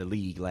the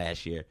league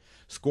last year.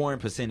 Scoring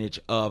percentage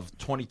of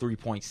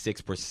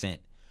 23.6%,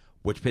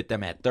 which put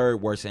them at 3rd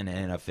worst in the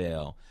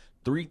NFL.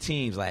 3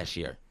 teams last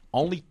year.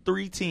 Only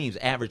 3 teams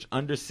averaged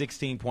under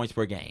 16 points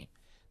per game.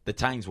 The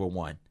Titans were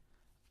one.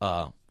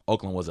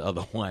 Oakland was the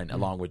other one,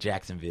 along with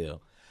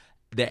Jacksonville.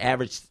 Their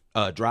average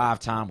drive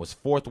time was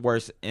 4th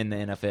worst in the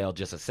NFL,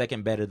 just a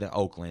second better than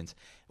Oakland's.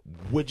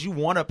 Would you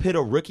want to put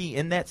a rookie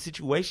in that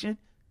situation?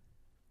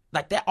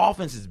 Like, that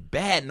offense is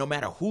bad no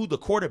matter who the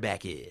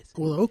quarterback is.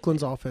 Well,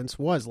 Oakland's offense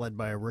was led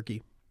by a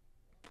rookie.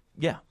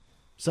 Yeah.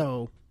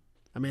 So,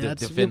 I mean,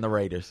 that's defend the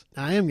Raiders.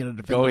 I am going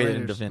to defend Go the ahead Raiders.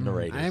 and defend the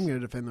Raiders. I am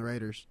going to defend the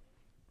Raiders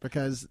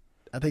because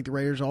I think the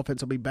Raiders'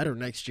 offense will be better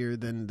next year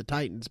than the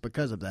Titans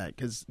because of that.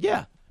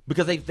 Yeah,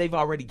 because they've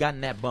already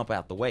gotten that bump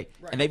out the way,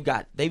 right. And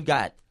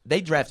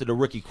they drafted a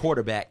rookie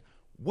quarterback.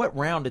 What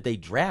round did they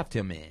draft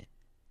him in?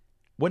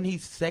 Wasn't he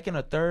 2nd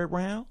or 3rd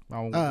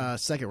round?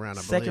 Second round,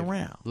 I believe. Second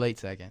round. Late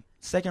second.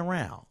 Second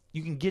round.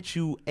 You can get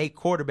you a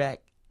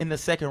quarterback in the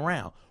 2nd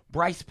round.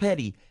 Bryce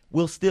Petty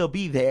will still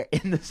be there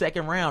in the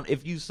 2nd round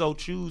if you so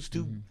choose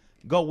to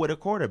go with a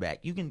quarterback.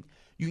 You can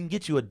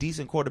get you a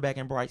decent quarterback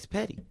in Bryce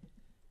Petty.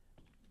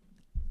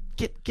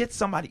 Get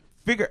somebody.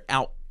 Figure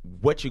out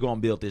what you're going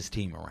to build this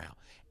team around.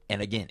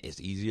 And again, it's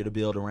easier to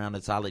build around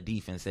a solid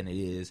defense than it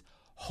is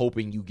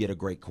hoping you get a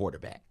great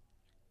quarterback.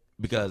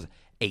 Because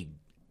a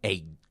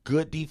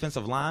good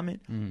defensive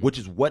lineman, which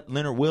is what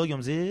Leonard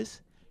Williams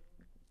is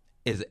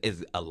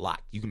a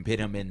lot. You can put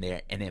him in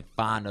there and then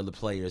find other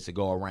players to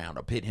go around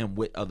or put him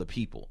with other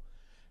people.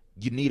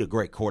 You need a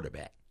great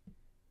quarterback.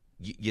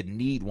 You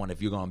need one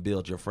if you're going to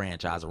build your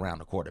franchise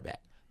around a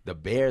quarterback. The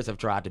Bears have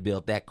tried to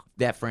build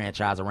that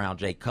franchise around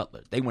Jay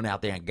Cutler. They went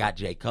out there and got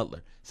Jay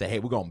Cutler. Said, hey,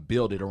 we're going to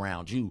build it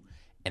around you.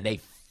 And they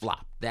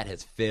flopped. That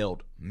has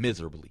failed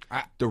miserably.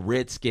 The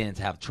Redskins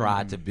have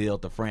tried to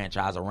build the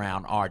franchise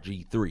around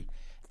RG3.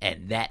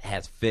 And that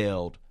has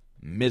failed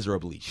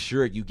miserably.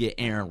 Sure, you get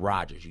Aaron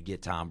Rodgers. You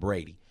get Tom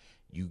Brady.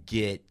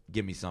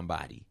 Give me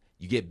somebody.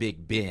 You get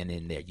Big Ben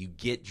in there. You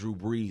get Drew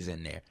Brees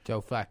in there.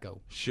 Joe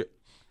Flacco. Sure.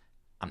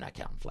 I'm not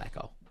counting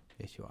Flacco.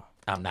 Yes, you are.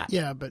 I'm not.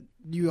 Yeah, but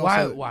you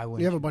also why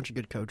you have a bunch of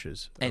good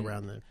coaches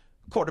around there.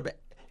 Quarterback.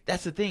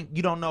 That's the thing.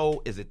 You don't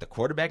know, is it the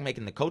quarterback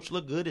making the coach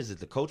look good? Is it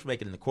the coach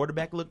making the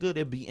quarterback look good?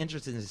 It'd be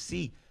interesting to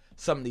see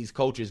some of these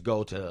coaches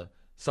go to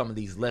some of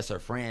these lesser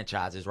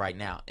franchises right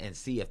now and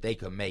see if they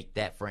could make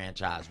that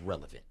franchise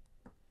relevant.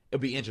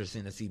 It'd be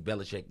interesting to see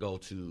Belichick go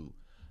to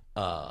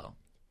not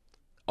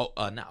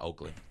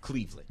Oakland,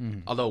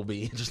 Cleveland. Although it would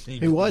be interesting.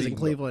 He was in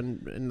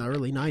Cleveland in the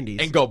early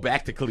 90s. And go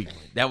back to Cleveland.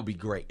 That would be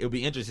great. It would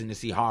be interesting to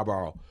see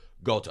Harbaugh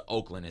go to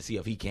Oakland and see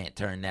if he can't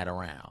turn that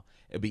around.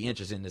 It would be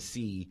interesting to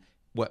see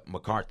what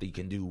McCarthy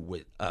can do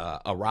with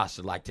a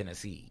roster like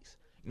Tennessee's.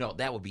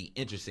 That would be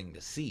interesting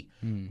to see.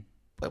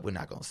 But we're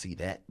not going to see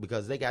that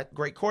because they got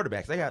great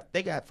quarterbacks.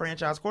 They got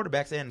franchise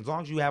quarterbacks, and as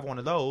long as you have one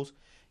of those,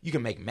 you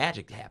can make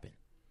magic happen.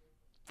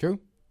 True.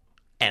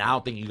 And I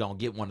don't think you're going to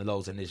get one of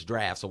those in this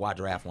draft, so why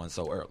draft one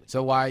so early?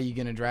 So why are you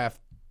going to draft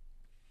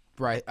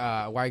why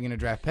are you going to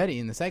draft Petty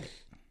in the 2nd?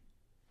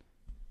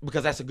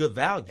 Because that's a good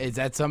value. Is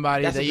that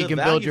somebody that you can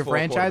build your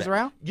franchise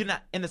around? You're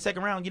not in the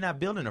 2nd round. You're not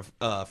building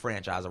a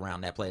franchise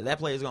around that player. That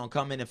player is going to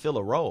come in and fill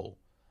a role,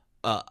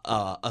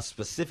 a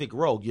specific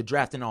role. You're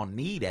drafting on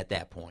need at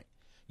that point.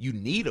 You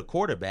need a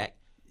quarterback.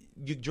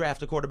 You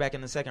draft a quarterback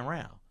in the 2nd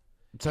round.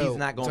 He's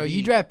not going. So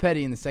you draft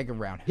Petty in the 2nd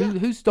round.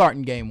 Who's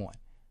starting game 1?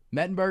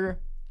 Mettenberger,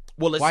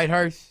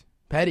 Whitehurst,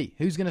 Petty.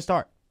 Who's going to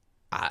start?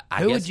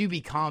 Who would you be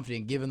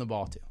confident giving the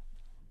ball to?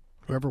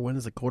 Whoever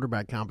wins the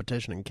quarterback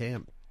competition in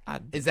camp.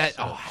 Is that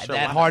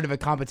hard of a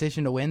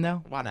competition to win,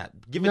 though? Why not?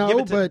 Give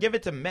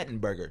it to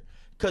Mettenberger.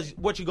 Because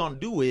what you're going to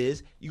do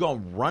is you're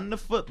going to run the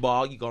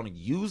football, you're going to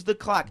use the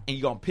clock, and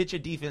you're going to pitch your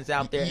defense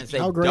out there and say,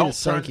 how great don't is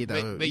Sankey,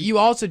 though? But you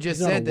also just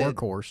said that.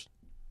 Workhorse.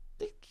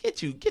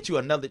 Get you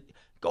another.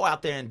 Go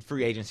out there in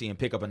free agency and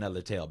pick up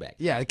another tailback.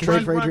 Yeah,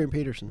 trade for Adrian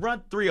Peterson.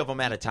 Run 3 of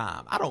them at a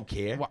time. I don't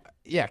care. Well,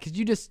 yeah, because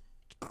you just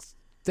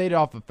stated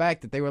off the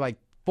fact that they were like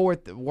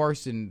 4th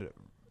worst in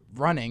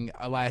running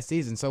last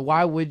season. So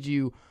why would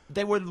you?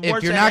 They were the if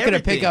worst you're at not going to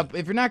everything. pick up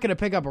if you're not going to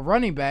pick up a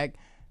running back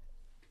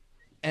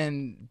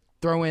and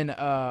throw in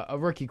a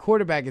rookie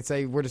quarterback and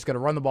say we're just going to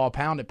run the ball,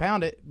 pound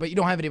it, but you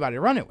don't have anybody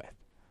to run it with.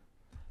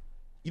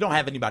 You don't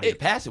have anybody to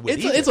pass it with.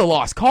 It's a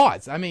lost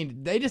cause. I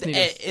mean, they just need to.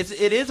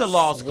 It is a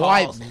lost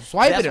cause.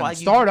 Swipe it and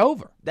start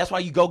over. That's why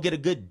you go get a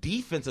good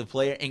defensive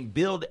player and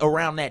build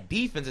around that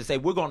defense and say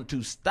we're going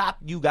to stop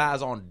you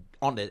guys on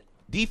the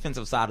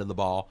defensive side of the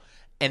ball,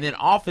 and then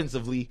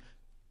offensively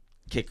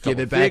kick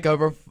a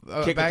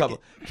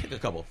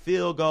couple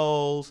field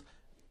goals.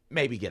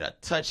 Maybe get a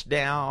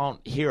touchdown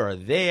here or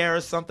there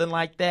or something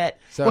like that.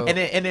 So and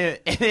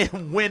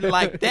then win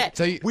like that.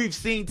 So we've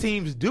seen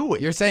teams do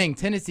it. You're saying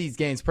Tennessee's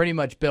game's pretty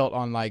much built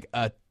on like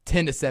a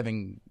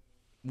 10-7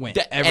 win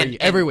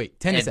every week.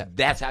 10-7.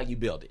 That's how you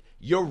build it.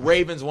 Your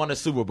Ravens won a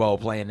Super Bowl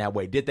playing that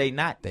way. Did they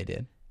not? They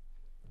did.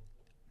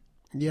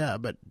 Yeah,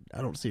 but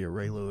I don't see a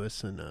Ray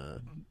Lewis and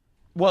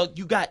well,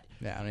 you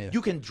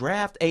can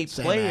draft a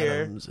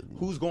player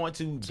who's going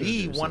to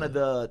be one of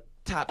the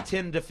top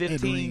 10 to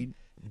 15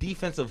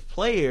 defensive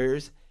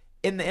players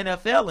in the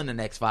NFL in the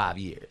next 5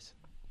 years,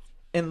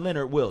 and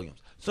Leonard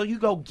Williams. So you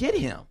go get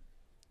him.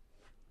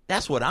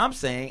 That's what I'm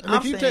saying.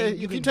 I mean,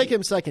 if you take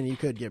him second, you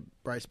could get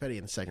Bryce Petty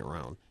in the second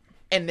round.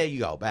 And there you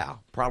go, bow.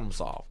 Problem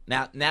solved.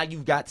 Now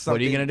you've got something.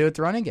 What are you going to do with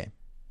the running game?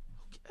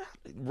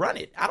 Run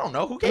it. I don't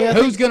know. Who cares?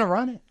 Who's going to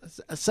run it?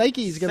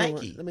 Sankey's going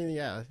Sankey. to. I mean,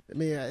 yeah. I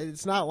mean,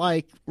 it's not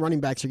like running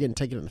backs are getting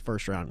taken in the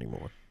first round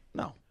anymore.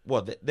 No.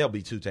 Well, there'll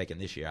be 2 taken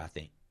this year, I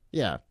think.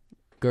 Yeah.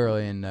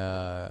 Gurley and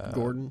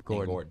Gordon. And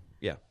Gordon.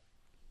 Yeah.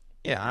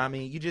 Yeah, I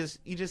mean, you just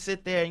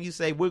sit there and you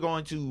say, we're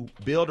going to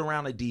build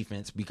around a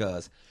defense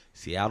because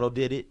Seattle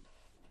did it.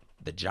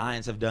 The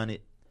Giants have done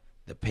it.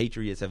 The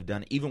Patriots have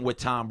done it. Even with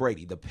Tom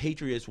Brady, the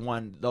Patriots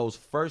won those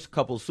first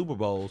couple Super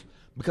Bowls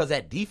because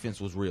that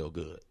defense was real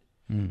good.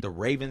 The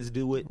Ravens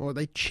do it. Well,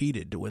 they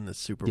cheated to win the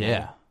Super Bowl.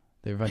 Yeah.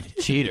 They're a bunch of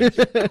cheaters.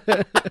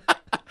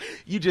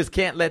 You just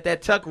can't let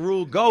that Tuck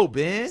rule go,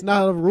 Ben. It's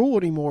not a rule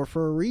anymore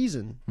for a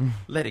reason.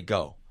 Let it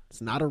go. It's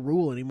not a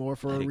rule anymore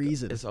for Let a it go.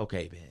 reason. It's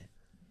okay, Ben.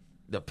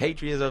 The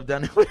Patriots have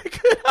done it with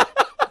good.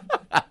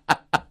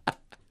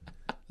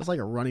 It's like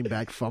a running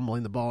back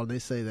fumbling the ball, and they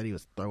say that he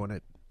was throwing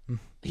it.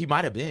 He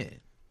might have been.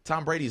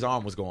 Tom Brady's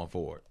arm was going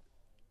forward.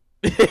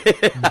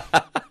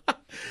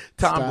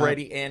 Tom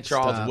Brady and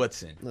Charles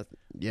Woodson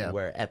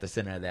were at the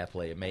center of that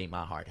play. It made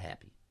my heart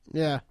happy.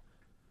 Yeah.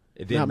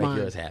 It didn't Not make mine.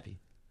 yours happy.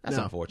 That's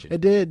No. unfortunate.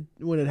 It did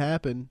when it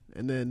happened,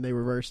 and then they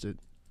reversed it.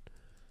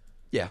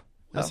 Yeah.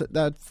 That's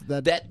Well,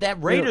 that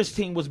Raiders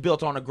team was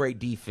built on a great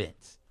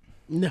defense.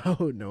 No,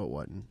 it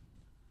wasn't.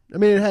 I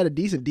mean, it had a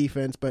decent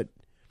defense, but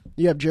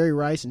you have Jerry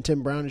Rice and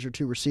Tim Brown as your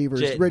 2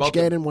 receivers. Rich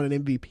Gannon won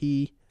an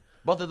MVP.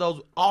 Both of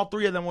those, all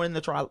 3 of them were in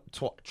the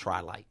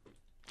twilight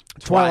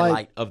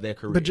of their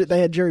careers. But they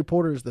had Jerry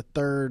Porter as the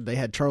 3rd. They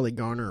had Charlie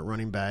Garner at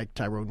running back,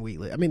 Tyrone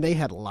Wheatley. I mean, they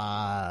had a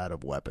lot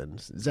of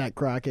weapons. Zach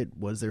Crockett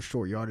was their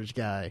short yardage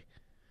guy.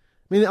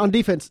 I mean, on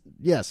defense,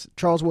 yes,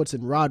 Charles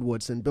Woodson, Rod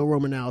Woodson, Bill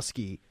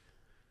Romanowski,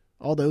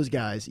 all those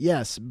guys,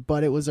 yes,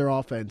 but it was their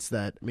offense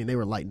that, I mean, they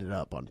were lighting it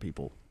up on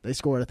people. They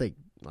scored, I think,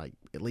 like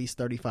at least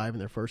 35 in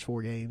their first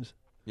 4 games.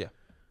 Yeah.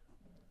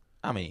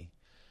 I mean,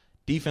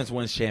 defense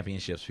wins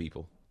championships,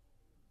 people.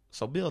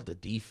 So build the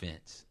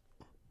defense.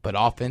 But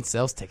offense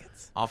sells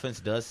tickets. Offense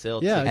does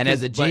sell Yeah, tickets. And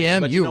as a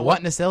GM, but you're know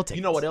wanting what? to sell tickets.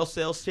 You know what else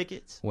sells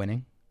tickets?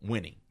 Winning.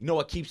 Winning. You know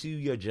what keeps you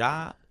your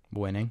job?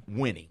 Winning.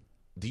 Winning.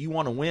 Do you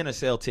want to win or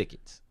sell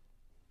tickets?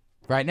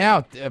 Right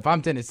now, if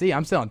I'm Tennessee,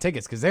 I'm selling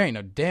tickets because there ain't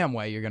no damn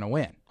way you're going to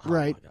win.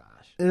 Right. Oh, my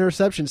gosh.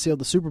 Interception sealed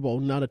the Super Bowl,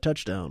 not a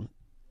touchdown.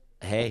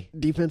 Hey,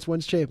 Defense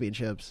wins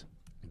championships.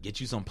 get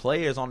you some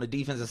players on the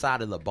defensive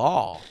side of the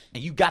ball,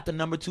 and you got the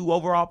number 2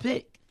 overall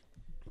pick.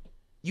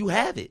 You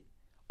have it.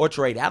 Or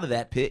trade out of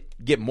that pick,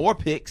 get more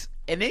picks,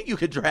 and then you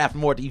could draft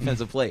more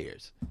defensive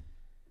players.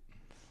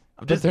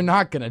 But they're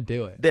not going to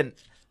do it. Then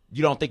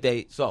you don't think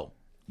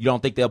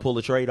they'll pull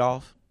the trade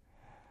off?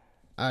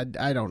 I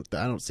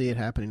don't see it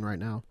happening right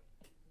now.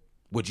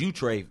 Would you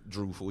trade,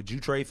 Drew? Would you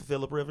trade for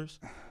Phillip Rivers?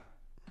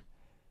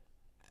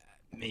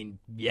 I mean,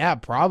 yeah,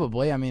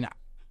 probably. I mean,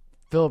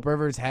 Phillip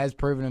Rivers has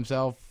proven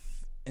himself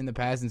in the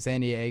past in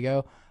San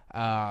Diego.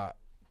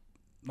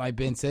 Like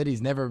Ben said,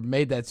 he's never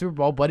made that Super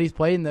Bowl, but he's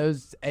played in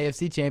those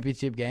AFC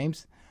Championship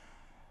games.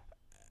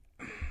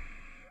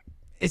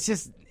 It's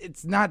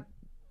not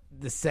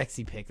the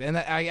sexy pick. And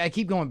I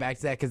keep going back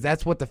to that because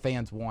that's what the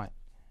fans want.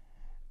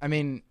 I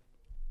mean,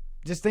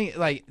 just think,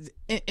 like,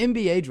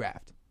 NBA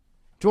draft.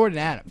 Jordan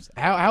Adams.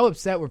 How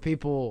upset were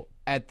people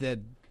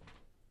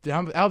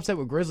how upset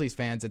were Grizzlies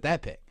fans at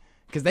that pick?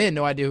 Because they had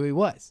no idea who he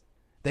was.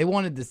 They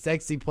wanted the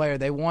sexy player.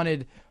 They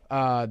wanted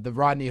the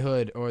Rodney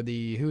Hood or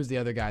who was the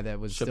other guy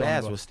that was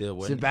Shabazz was still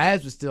with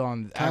Shabazz was still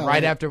on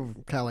right after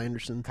Kyle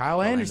Anderson.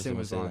 Kyle Anderson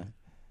was on.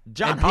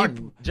 John And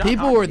Harden.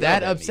 people were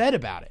that upset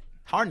about it.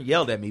 Harden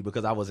yelled at me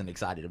because I wasn't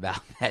excited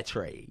about that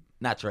trade.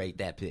 Not trade,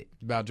 that pick.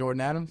 About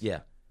Jordan Adams? Yeah.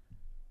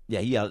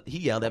 Yeah, he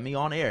yelled at me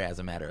on air, as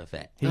a matter of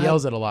fact. He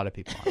yells at a lot of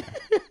people on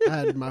there. I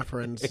had my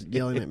friends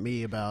yelling at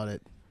me about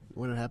it.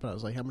 When it happened, I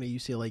was like, how many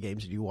UCLA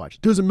games did you watch?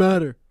 Doesn't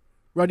matter.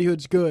 Rodney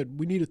Hood's good.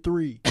 We need a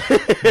 3.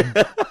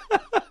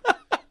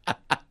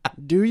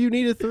 Do you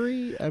need a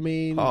 3? I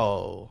mean...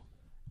 Oh.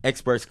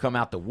 Experts come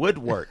out the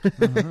woodwork.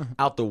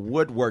 Out the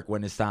woodwork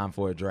when it's time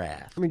for a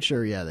draft. I mean,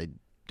 sure, yeah, they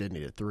did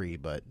need a 3,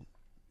 but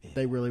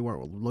they really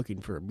weren't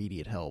looking for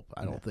immediate help,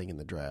 I don't think, in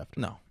the draft.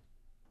 No,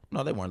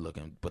 they weren't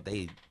looking, but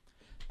they...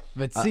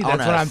 But see, on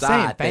that's the what I'm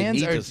saying. side, Fans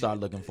they need are to start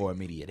looking for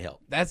immediate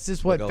help. That's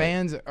just what Go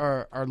fans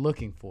are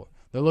looking for.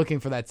 They're looking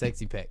for that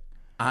sexy pick.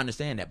 I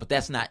understand that, but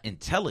that's not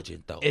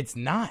intelligent, though. It's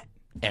not.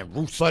 And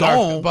Ruth But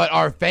Stone...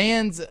 are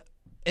fans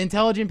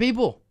intelligent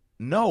people?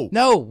 No.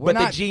 We're but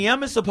not. the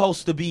GM is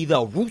supposed to be,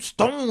 though. Ruth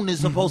Stone is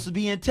supposed to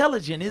be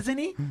intelligent, isn't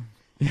he?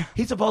 Yeah.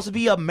 He's supposed to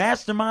be a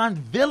mastermind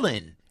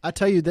villain. I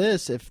tell you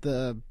this, if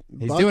the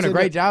He's Bucks doing a end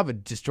great up- job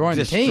of destroying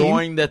the team.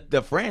 Destroying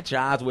the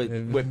franchise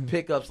with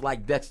pickups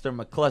like Dexter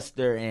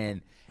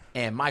McCluster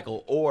and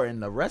Michael Orr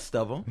and the rest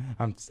of them.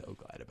 I'm so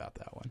glad about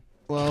that one.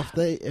 Well,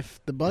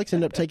 if the Bucks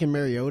end up taking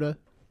Mariota,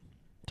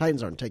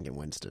 Titans aren't taking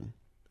Winston.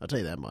 I'll tell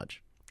you that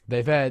much.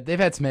 They've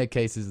had some head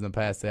cases in the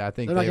past. I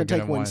think They're not they're going to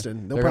going take to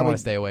Winston. They're going to want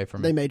to stay away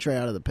from They him. may trade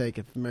out of the pick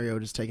if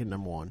Mariota's taking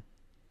number 1.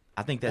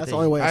 I think that That's the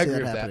only way I see agree that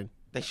with that. happening.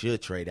 they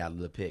should trade out of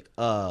the pick.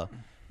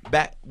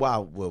 Back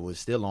while we're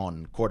still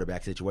on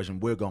quarterback situation,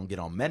 we're gonna get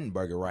on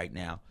Mettenberger right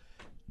now.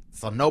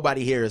 So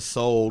nobody here is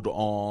sold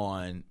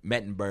on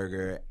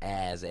Mettenberger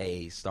as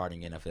a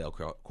starting NFL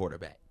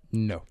quarterback.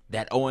 No.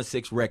 That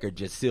 0-6 record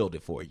just sealed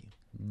it for you.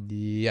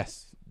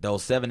 Yes.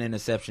 Those 7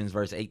 interceptions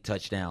versus 8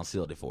 touchdowns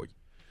sealed it for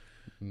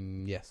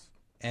you. Yes.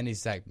 And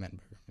he's Zach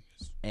Mettenberger.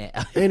 And,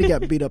 And he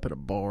got beat up at a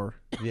bar.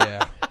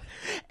 Yeah.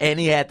 and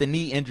he had the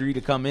knee injury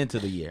to come into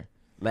the year.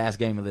 Last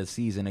game of the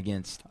season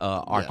against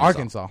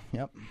Arkansas.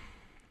 Yep.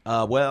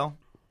 Well,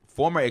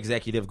 former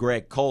executive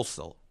Greg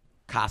Cosell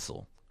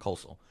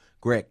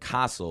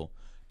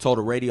told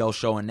a radio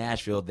show in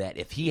Nashville that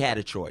if he had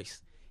a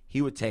choice,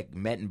 he would take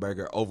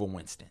Mettenberger over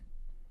Winston.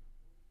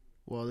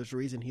 Well, there's a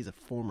reason he's a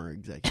former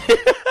executive.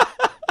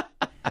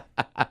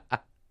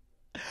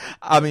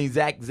 I mean,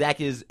 Zach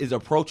is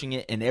approaching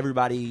it, and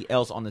everybody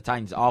else on the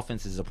Titans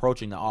offense is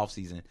approaching the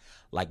offseason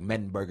like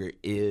Mettenberger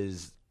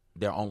is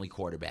their only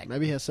quarterback.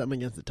 Maybe he has something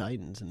against the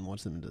Titans and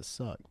wants them to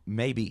suck.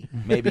 Maybe.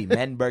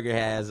 Mettenberger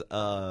has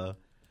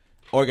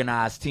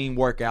organized team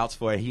workouts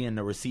for he and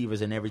the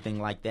receivers and everything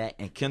like that.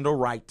 And Kendall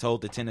Wright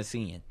told the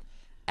Tennessean,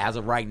 as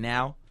of right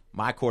now,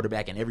 my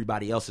quarterback and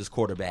everybody else's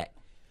quarterback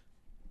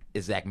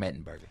is Zach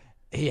Mettenberger.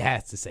 He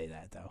has to say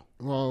that, though.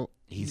 Well,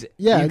 He's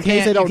yeah, you in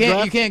case they don't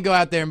draft. you can't go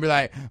out there and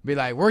be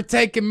like, we're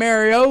taking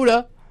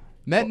Mariota.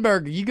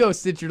 Mettenberger, you go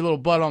sit your little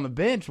butt on the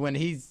bench when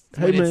it's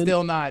man.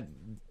 still not.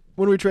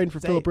 When are we trading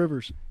for Say- Phillip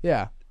Rivers?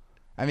 Yeah.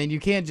 I mean,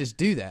 you can't just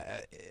do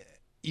that.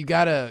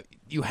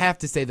 You have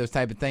to say those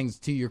type of things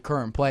to your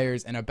current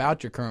players and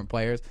about your current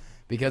players,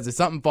 because if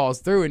something falls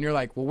through and you're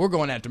like, well, we're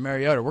going after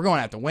Mariota, we're going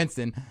after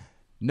Winston,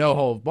 no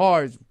holds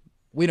bars,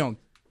 we don't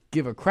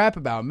give a crap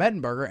about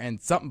Mettenberger,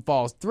 and something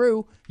falls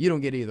through, you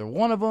don't get either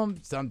one of them,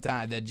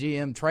 sometimes the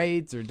GM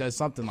trades or does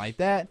something like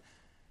that,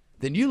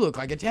 then you look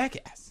like a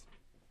jackass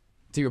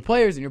to your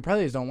players, and your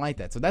players don't like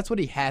that. So that's what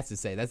he has to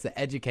say. That's the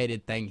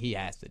educated thing he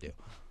has to do.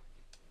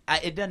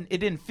 It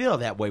didn't feel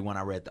that way when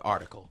I read the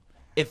article.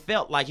 It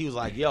felt like he was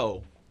like,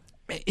 yo,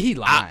 He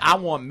lied. I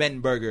want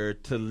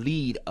Mettenberger to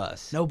lead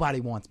us.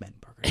 Nobody wants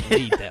Mettenberger to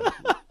lead them.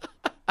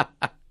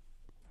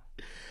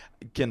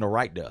 Kendall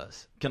Wright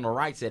does. Kendall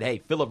Wright said, hey,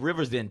 Phillip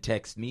Rivers didn't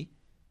text me.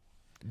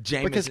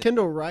 Because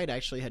Kendall Wright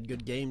actually had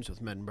good games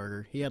with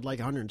Mettenberger. He had like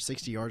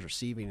 160 yards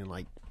receiving and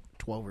like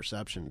 12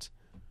 receptions.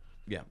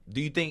 Yeah.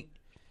 Do you think,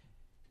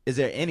 is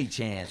there any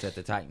chance that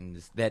the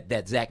Titans,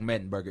 that Zach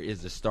Mettenberger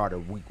is the starter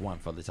week 1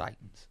 for the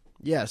Titans?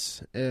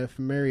 Yes, if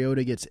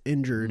Mariota gets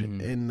injured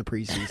in the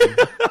preseason.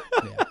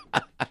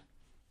 Yeah.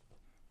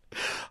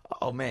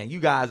 Oh, man, you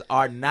guys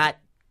are not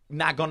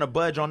going to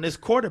budge on this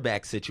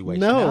quarterback situation.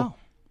 No.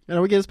 And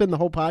are we going to spend the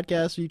whole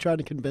podcast you trying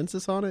to convince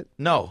us on it?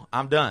 No,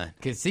 I'm done.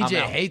 Because CJ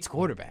I'm out. hates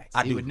quarterbacks.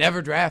 I He do. would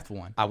never draft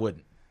one. I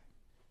wouldn't.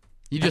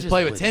 You I just just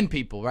play with wouldn't. 10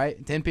 people,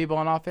 right? 10 people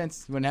on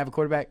offense. You wouldn't have a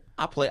quarterback.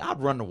 I'd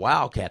run the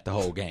Wildcat the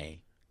whole game.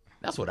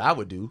 That's what I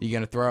would do. You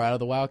going to throw out of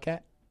the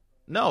Wildcat?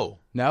 No.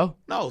 No?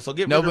 So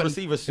get rid Nobody- of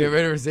receivers. get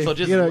rid of receivers. So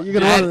just, You're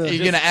gonna Add- run the- you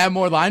going to add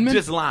more linemen?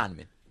 just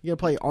linemen. You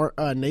going to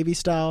play Navy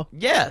style?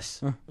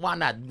 Yes. Why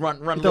not run a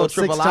Throw little it 6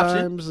 triple option?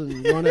 times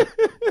and run it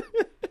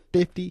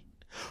 50?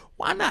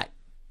 Why not?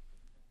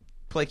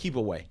 Play keep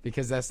away.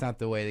 Because that's not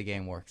the way the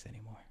game works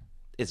anymore.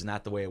 It's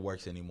not the way it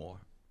works anymore.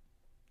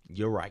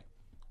 You're right.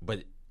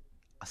 But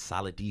a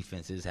solid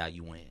defense is how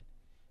you win.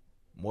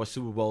 More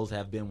Super Bowls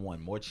have been won.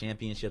 More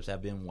championships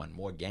have been won.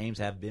 More games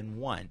have been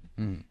won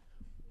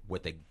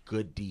with a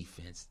good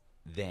defense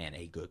than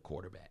a good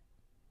quarterback.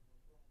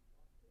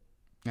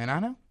 And I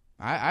know.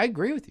 I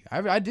agree with you.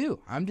 I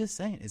do. I'm just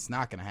saying it's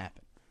not going to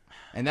happen.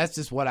 And that's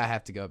just what I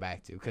have to go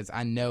back to, because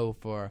I know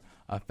for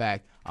a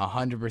fact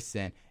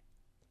 100%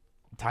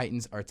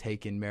 Titans are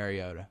taking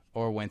Mariota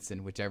or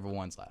Winston, whichever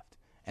one's left.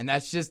 And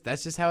that's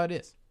just how it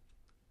is.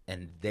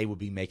 And they would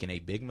be making a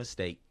big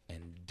mistake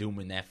and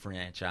dooming that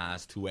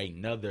franchise to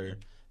another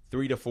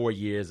 3 to 4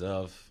 years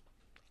of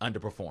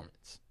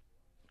underperformance.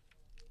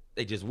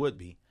 They just would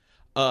be.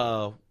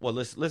 Well,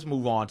 let's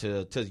move on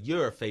to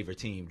your favorite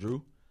team,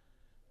 Drew.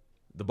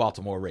 The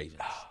Baltimore Ravens.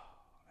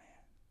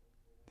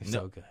 They're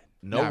so good.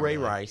 No Not Ray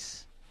really.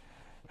 Rice,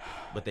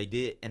 but they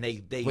did, and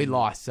they We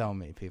lost so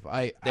many people.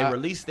 They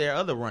released their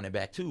other running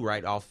back too,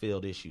 right? Off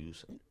field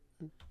issues.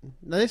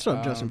 No, they still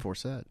have Justin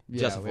Forsett.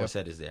 Yeah, Justin we have-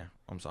 Forsett is there.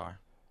 I'm sorry.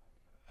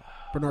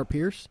 Bernard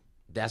Pierce?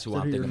 That's who Is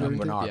that I'm who you're thinking of. referring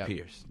to? Bernard Yeah,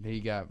 Pierce. He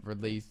got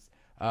released.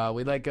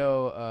 We let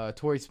go.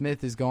 Torrey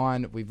Smith is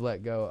gone. We've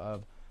let go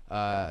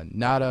of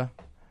Nada.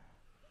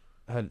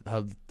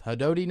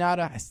 Hadodi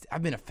Nada.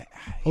 I've been a fan.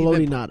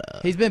 Haloti Nada.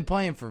 He's been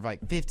playing for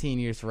like 15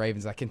 years for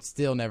Ravens. I can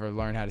still never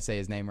learn how to say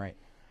his name right.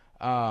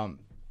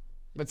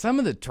 But some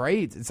of the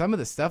trades and some of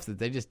the stuff that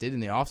they just did in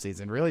the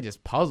offseason really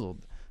just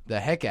puzzled the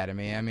heck out of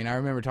me. I mean, I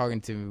remember talking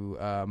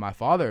to my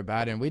father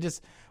about it, and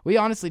we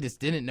honestly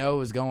just didn't know what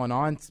was going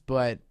on.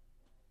 But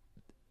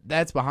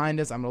that's behind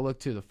us. I'm going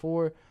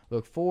to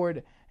look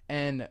forward.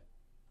 And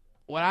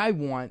what I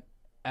want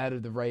out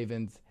of the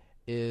Ravens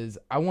is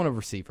I want a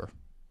receiver.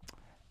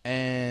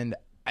 And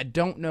I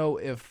don't know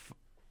if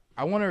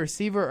I want a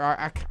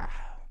receiver.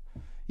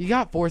 You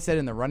got Forsett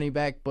in the running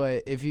back,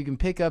 but if you can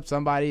pick up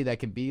somebody that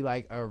can be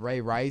like a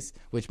Ray Rice,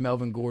 which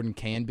Melvin Gordon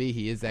can be,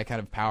 he is that kind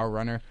of power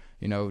runner.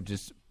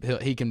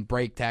 He can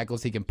break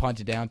tackles, he can punch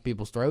it down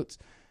people's throats,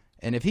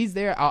 and if he's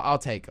there, I'll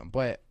take him.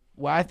 But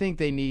what I think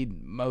they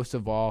need most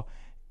of all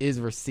is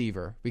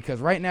receiver, because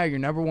right now your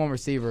number one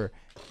receiver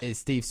is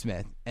Steve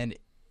Smith, and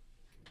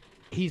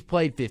he's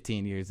played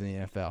 15 years in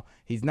the NFL.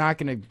 He's not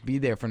going to be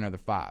there for another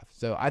 5.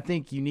 So I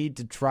think you need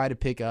to try to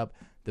pick up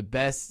the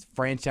best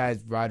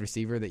franchise wide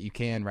receiver that you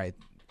can right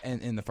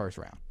in the first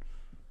round.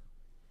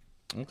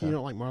 Okay. You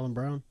don't like Marlon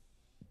Brown?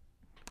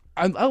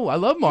 I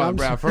love Marlon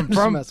Brown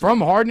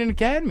from Hardin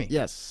Academy.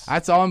 Yes.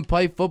 I saw him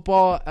play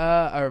football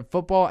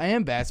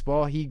and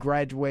basketball. He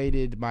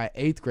graduated my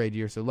 8th grade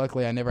year, so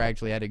luckily I never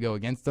actually had to go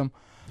against him.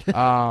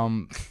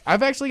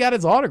 I've actually got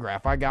his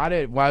autograph. I got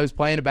it while I was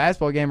playing a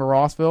basketball game at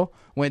Rossville.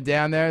 Went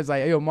down there. It's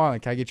like, hey, yo,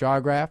 Marlon, can I get your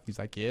autograph? He's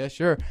like, yeah,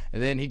 sure.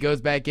 And then he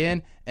goes back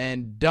in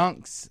and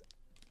dunks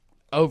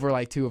over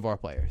like 2 of our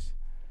players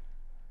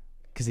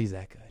because he's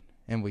that good,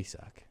 and we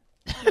suck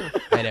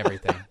at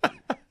everything.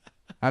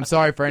 I'm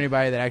sorry for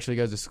anybody that actually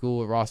goes to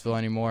school at Rossville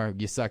anymore.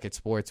 You suck at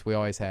sports. We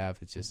always have.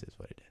 It just is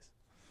what it is.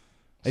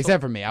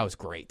 Except for me, I was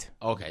great.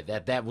 Okay,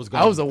 that was.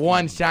 I was the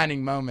one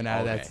shining moment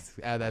out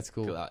of that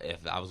school.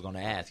 If I was going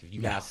to ask if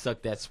you guys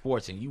sucked at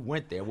sports and you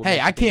went there,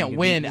 hey, I can't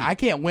win. I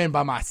can't win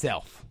by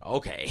myself.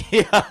 Okay.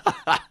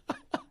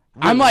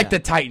 I'm like the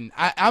Titan.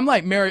 I'm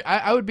like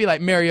I would be like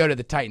Mariota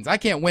the Titans. I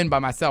can't win by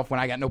myself when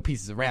I got no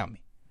pieces around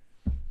me.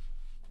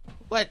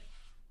 What?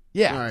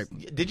 Yeah. All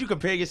right. Did you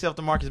compare yourself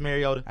to Marcus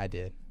Mariota? I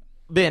did.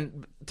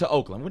 Ben, to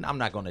Oakland. I'm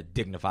not going to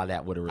dignify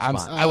that with a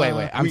response.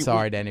 Wait. I'm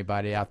sorry to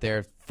anybody out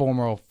there,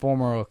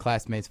 former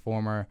classmates,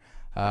 former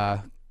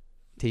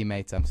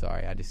teammates. I'm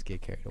sorry. I just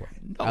get carried away.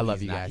 No, I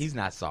love you guys. He's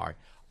not sorry.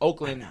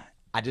 Oakland,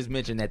 I just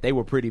mentioned that they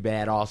were pretty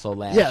bad also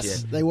last year.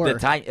 Yes, they were.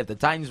 If the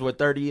Titans were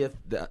 30th,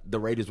 the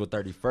Raiders were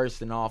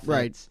 31st in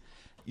offense.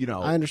 Right.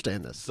 I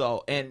understand this.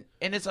 So, and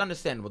it's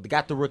understandable. They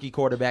got the rookie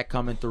quarterback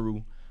coming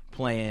through,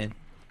 playing.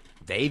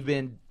 They've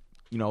been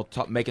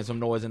making some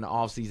noise in the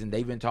offseason.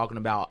 They've been talking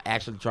about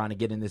actually trying to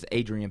get in this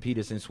Adrian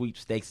Peterson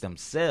sweepstakes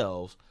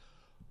themselves.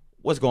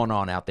 What's going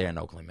on out there in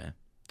Oakland, man?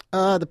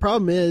 The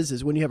problem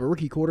is when you have a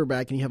rookie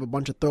quarterback and you have a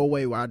bunch of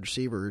throwaway wide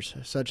receivers,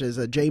 such as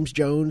James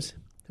Jones.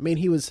 I mean,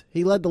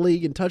 he led the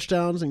league in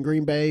touchdowns in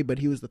Green Bay, but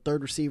he was the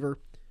 3rd receiver.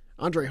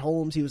 Andre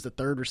Holmes, he was the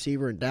 3rd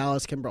receiver in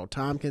Dallas. Kimbrel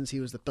Tompkins,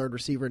 he was the 3rd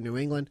receiver in New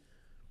England.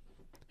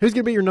 Who's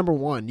going to be your number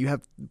one? You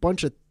have a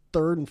bunch of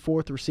 3rd and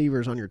 4th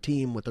receivers on your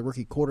team with a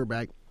rookie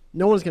quarterback.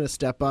 No one's going to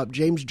step up.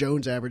 James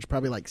Jones averaged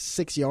probably like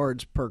 6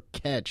 yards per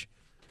catch.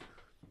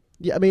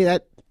 Yeah, I mean,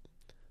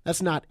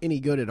 that's not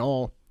any good at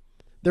all.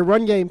 Their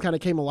run game kind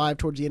of came alive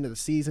towards the end of the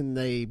season.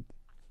 They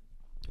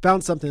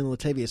found something in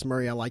Latavius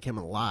Murray. I like him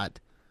a lot.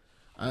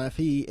 If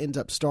he ends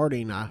up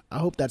starting, I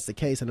hope that's the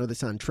case. I know they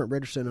signed Trent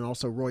Richardson and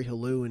also Roy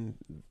Halou, and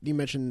you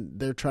mentioned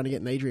they're trying to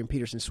get an Adrian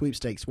Peterson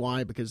sweepstakes.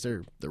 Why? Because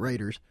they're the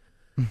Raiders.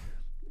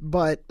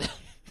 But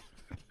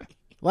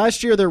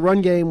last year, their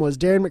run game was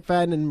Darren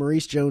McFadden and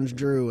Maurice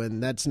Jones-Drew,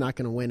 and that's not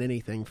going to win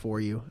anything for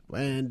you.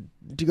 And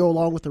to go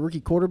along with the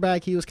rookie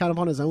quarterback, he was kind of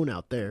on his own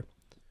out there.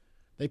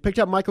 They picked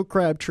up Michael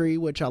Crabtree,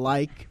 which I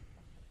like,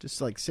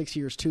 just like 6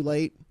 years too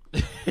late.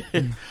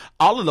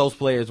 All of those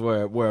players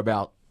were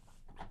about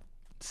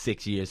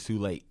 6 years too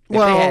late. If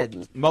Well, they had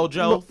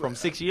Mojo from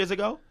 6 years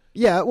ago?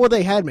 Yeah, well,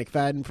 they had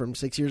McFadden from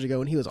 6 years ago,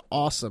 and he was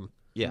awesome.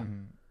 Yeah.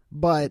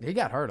 But he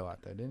got hurt a lot,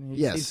 though, didn't he?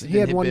 yes, He's he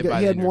had been one. hit by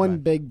He the had injured one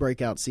bug. big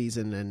breakout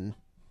season, and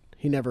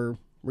he never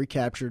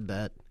recaptured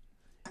that.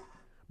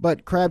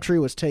 But Crabtree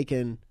was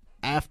taken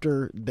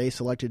after they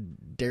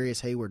selected Darius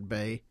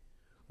Hayward-Bay,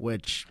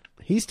 which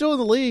he's still in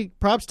the league.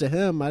 Props to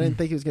him. I didn't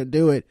think he was going to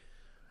do it.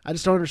 I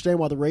just don't understand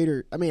why the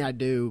Raiders. I mean, I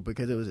do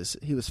because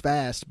he was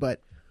fast,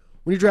 but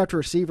when you draft a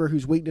receiver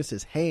whose weakness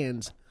is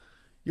hands,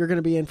 you're going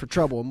to be in for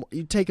trouble.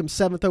 You take him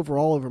 7th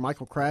overall over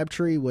Michael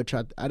Crabtree, which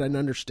I didn't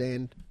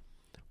understand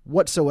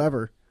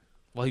whatsoever.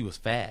 Well, he was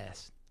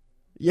fast.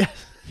 Yeah,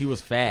 He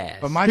was fast.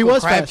 But Michael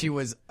was Crabtree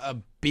was a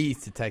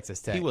beast at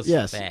Texas Tech. He was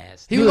Yes.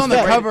 fast. He was on the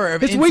fast. cover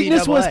of His NCAA.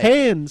 weakness was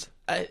hands.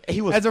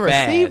 He was As a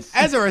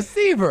fast.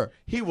 receiver,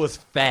 He was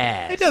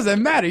fast. it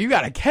doesn't matter. You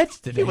got to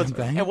catch the He damn was,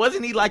 thing. and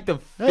wasn't he like the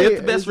 5th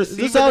Hey, best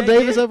receiver? Is this Al that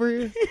Davis year? over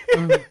here?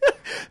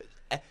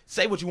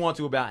 Say what you want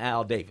to about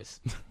Al Davis.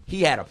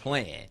 He had a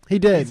plan. He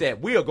did. He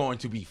said, we are going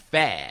to be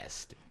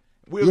fast.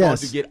 We're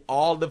Yes. going to get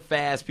all the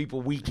fast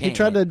people we can. He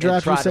tried to and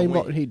draft try to Usain win.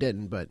 Bolt. He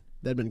didn't, but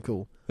that'd been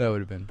cool. That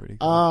would have been pretty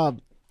cool.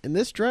 In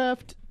this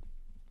draft,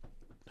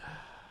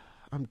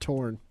 I'm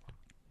torn.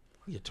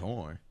 You're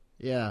torn.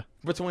 Yeah.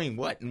 Between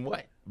what and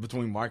what?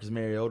 Between Marcus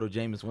Mariota or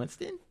Jameis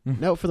Winston?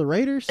 No, for the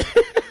Raiders,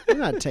 I'm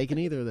not taking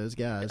either of those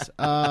guys.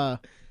 I'm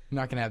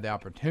not going to have the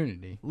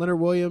opportunity.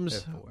 Leonard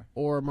Williams Therefore.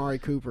 or Amari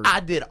Cooper.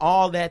 I did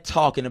all that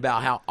talking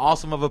about how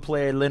awesome of a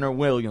player Leonard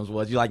Williams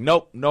was. You're like,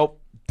 nope.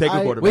 Take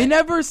a quarterback. We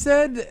never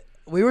said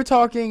 – we were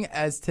talking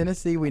as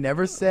Tennessee. We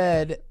never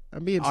said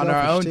I'm being on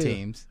our selfish, own too.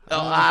 teams.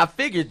 I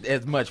figured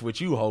as much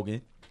with you,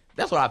 Hogan.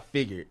 That's what I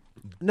figured.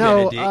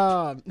 No,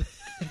 Benedict.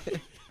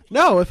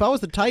 no. If I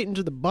was the Titans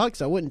or the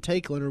Bucks, I wouldn't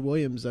take Leonard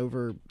Williams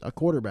over a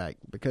quarterback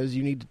because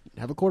you need to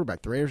have a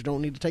quarterback. The Raiders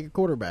don't need to take a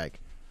quarterback.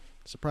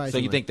 Surprisingly.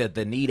 So you think that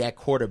the need at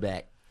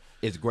quarterback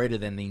is greater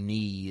than the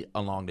need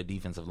along the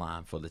defensive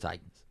line for the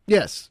Titans?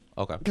 Yes.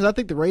 Okay. Because I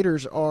think the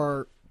Raiders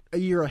are a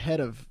year ahead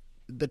of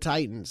the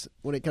Titans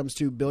when it comes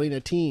to building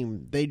a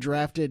team. They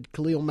drafted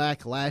Khalil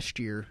Mack last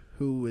year,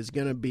 who is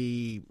going to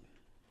be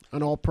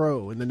an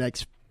all-pro in the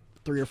next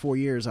 3 or 4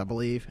 years, I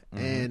believe.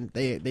 Mm-hmm. And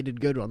they did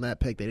good on that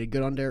pick. They did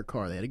good on Derek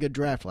Carr. They had a good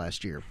draft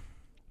last year.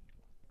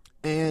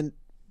 And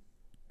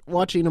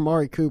watching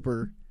Amari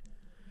Cooper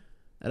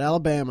at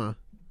Alabama,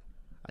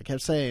 I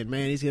kept saying,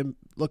 man, he's going to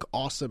look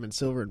awesome in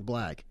silver and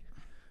black.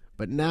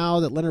 But now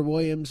that Leonard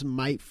Williams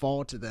might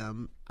fall to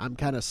them, I'm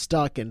kind of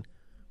stuck. And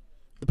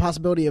the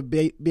possibility of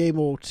be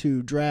able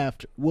to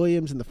draft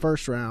Williams in the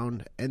first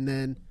round and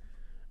then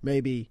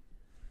maybe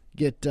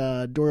get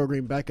Dorial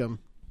Green-Beckham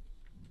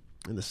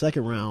in the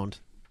second round,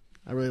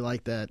 I really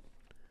like that.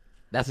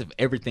 That's if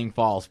everything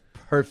falls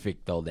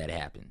perfect, though, that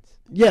happens.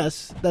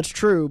 Yes, that's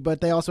true,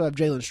 but they also have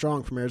Jalen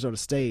Strong from Arizona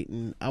State,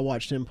 and I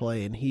watched him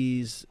play, and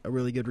he's a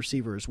really good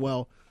receiver as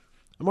well.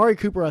 Amari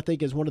Cooper, I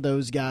think, is one of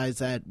those guys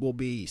that will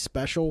be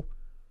special,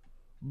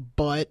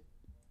 but,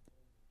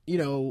 you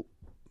know,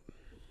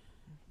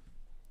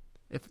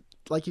 if,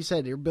 like you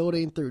said, you're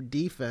building through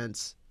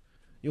defense,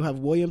 you'll have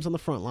Williams on the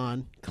front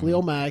line,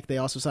 Khalil Mack. They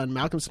also signed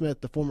Malcolm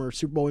Smith, the former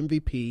Super Bowl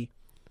MVP.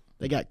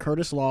 They got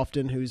Curtis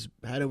Lofton, who's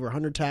had over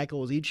 100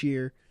 tackles each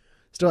year.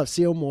 Still have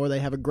Seal Moore. They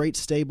have a great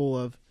stable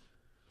of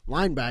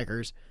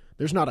linebackers.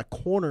 There's not a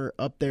corner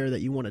up there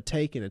that you want to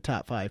take in a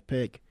top 5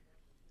 pick.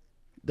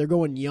 They're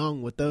going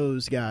young with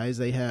those guys.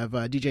 They have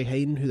DJ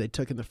Hayden, who they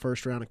took in the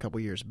first round a couple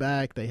years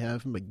back. They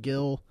have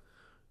McGill,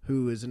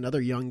 who is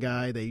another young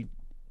guy. They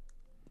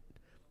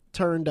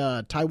turned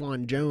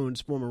Tywan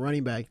Jones, former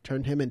running back,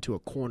 turned him into a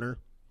corner.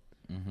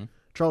 Mm-hmm.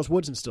 Charles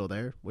Woodson's still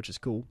there, which is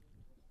cool.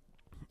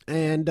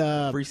 And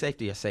free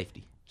safety or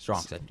safety?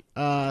 Strong safety.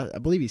 I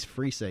believe he's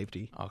free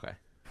safety. Okay.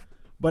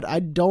 But I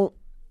don't.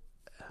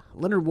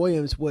 Leonard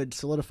Williams would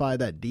solidify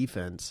that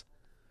defense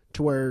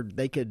to where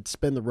they could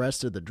spend the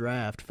rest of the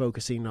draft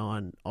focusing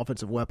on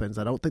offensive weapons.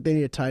 I don't think they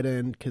need a tight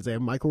end because they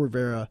have Michael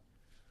Rivera.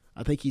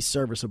 I think he's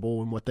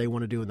serviceable in what they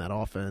want to do in that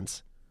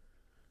offense.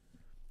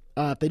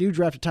 If they do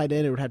draft a tight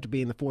end, it would have to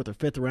be in the 4th or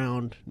 5th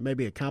round,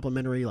 maybe a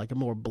complimentary, like a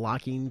more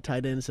blocking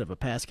tight end instead of a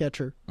pass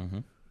catcher. Mm-hmm.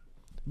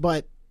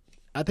 But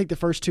I think the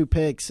first 2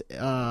 picks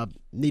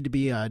need to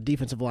be a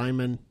defensive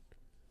lineman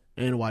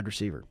and a wide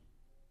receiver.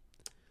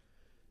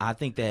 I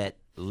think that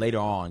later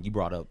on, you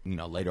brought up,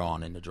 later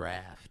on in the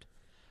draft,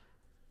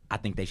 I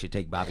think they should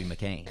take Bobby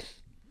McCain,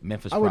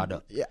 Memphis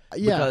product. Yeah.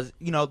 Because,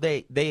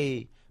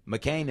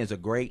 McCain is a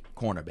great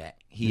cornerback.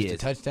 He is a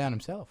touchdown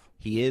himself.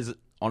 He is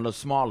on the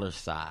smaller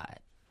side.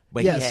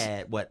 But yes. He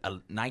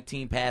had,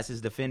 19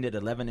 passes defended,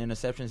 11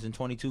 interceptions in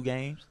 22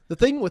 games? The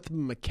thing with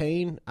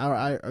McCain,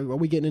 are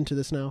we getting into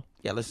this now?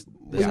 Yeah, let's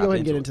go ahead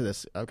and get into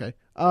this. Okay.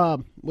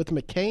 With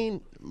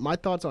McCain, my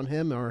thoughts on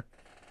him are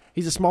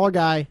he's a smaller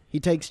guy. He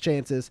takes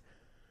chances.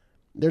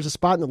 There's a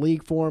spot in the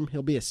league for him.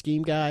 He'll be a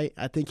scheme guy.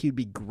 I think he'd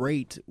be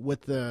great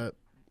with a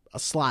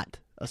slot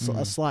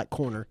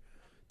corner,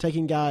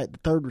 taking the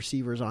third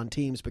receivers on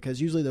teams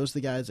because usually those are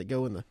the guys that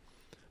go in the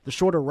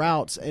shorter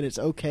routes, and it's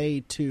okay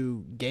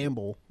to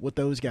gamble with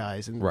those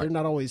guys. And They're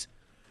not always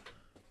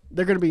 –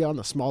 they're going to be on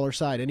the smaller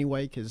side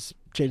anyway because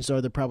chances are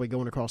they're probably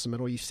going across the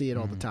middle. You see it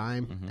all the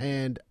time. Mm-hmm.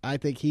 And I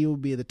think he will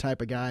be the type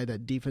of guy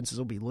that defenses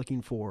will be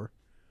looking for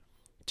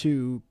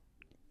to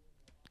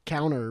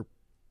counter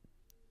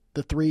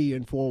the 3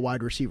 and 4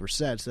 wide receiver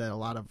sets that a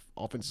lot of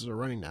offenses are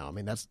running now. I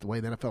mean, that's the way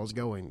the NFL is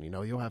going.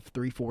 You'll have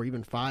 3, 4,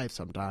 even 5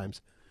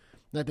 sometimes.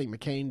 And I think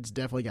McCain's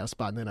definitely got a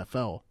spot in the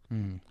NFL.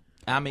 Mm.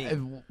 I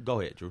mean, go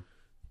ahead, Drew.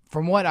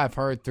 From what I've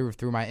heard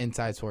through my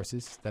inside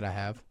sources that I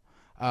have,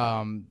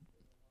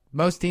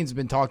 most teams have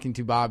been talking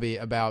to Bobby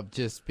about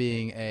just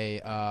being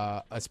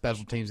a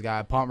special teams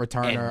guy, punt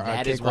returner, and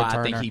that a kick is why returner.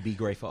 I think he'd be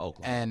great for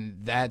Oakland. And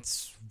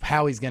that's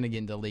how he's going to get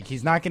into the league.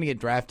 He's not going to get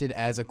drafted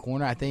as a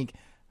corner. I think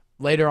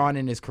later on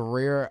in his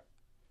career,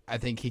 I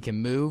think he can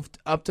move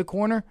up to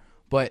corner.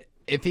 But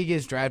if he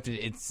gets drafted,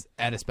 it's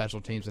at a special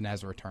teams and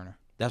as a returner.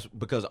 That's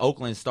because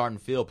Oakland's starting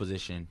field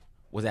position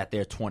was at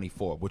their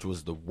 24, which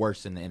was the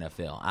worst in the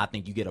NFL. I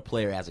think you get a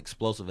player as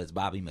explosive as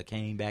Bobby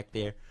McCain back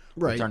there,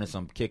 returning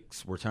some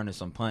kicks, returning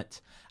some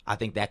punts. I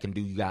think that can do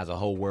you guys a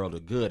whole world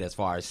of good as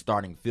far as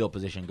starting field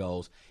position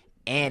goes.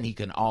 And he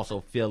can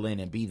also fill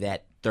in and be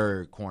that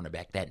third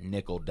cornerback, that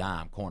nickel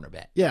dime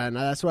cornerback. Yeah, and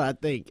that's what I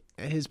think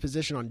his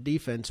position on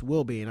defense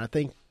will be. And I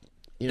think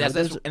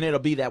and it'll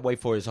be that way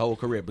for his whole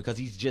career because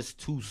he's just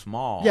too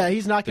small. Yeah,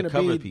 he's not going to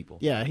cover people.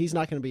 Yeah, he's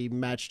not going to be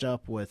matched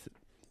up with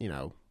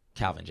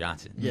Calvin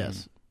Johnson.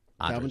 Yes.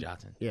 Andre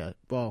Johnson. Yeah,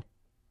 well,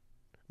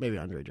 maybe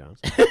Andre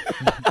Johnson.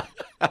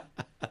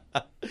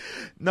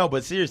 No,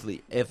 but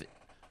seriously, if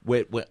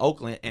with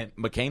Oakland, and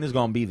McCain is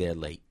going to be there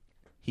late.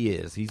 He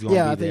is. He's going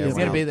to be there. He's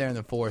going to be there in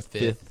the 4th,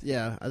 5th.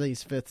 Yeah, I think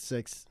he's 5th,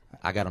 6th.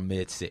 I got him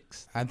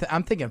mid-6.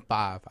 I'm thinking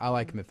 5. I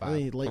like him at 5. I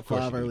think late Of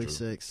course 5, you do, early Drew.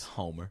 6.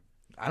 Homer.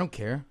 I don't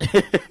care.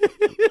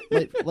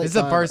 Late This is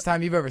the 5. first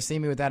time you've ever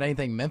seen me without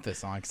anything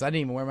Memphis on because I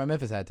didn't even wear my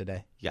Memphis hat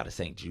today. You got a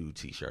St. Jude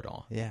t-shirt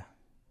on. Yeah.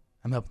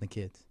 I'm helping the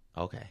kids.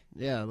 Okay.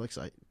 Yeah, it looks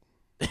like.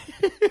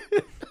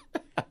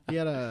 He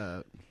had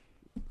a.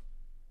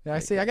 Yeah, I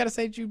see. I got a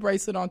St. Jude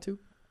bracelet on, too.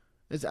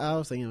 I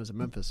was thinking it was a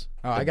Memphis.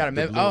 Oh, I got a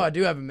Memphis. blue. Oh, I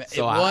do have a Memphis.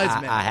 So it was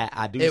Memphis.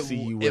 I do see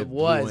you with It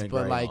was, blue and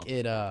but gray like on.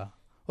 it.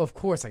 Well, of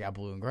course I got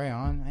blue and gray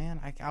on, man.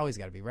 I always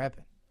got to be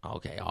repping.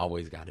 Okay,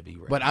 always got to be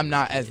ready. But I'm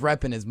not as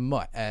repping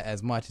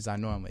as much as I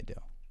normally do.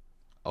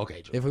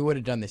 Okay, Drew. If we would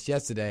have done this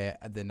yesterday,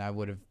 then I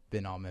would have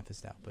been all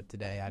Memphis out. But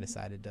today I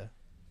decided to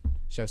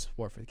show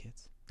support for the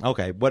kids.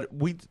 Okay, but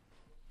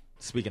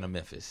speaking of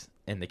Memphis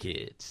and the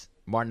kids,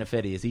 Martin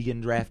Affetti, is he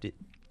getting drafted?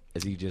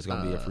 Is he just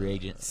going to be a free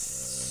agent?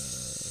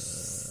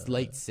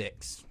 Late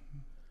 6.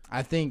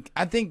 I think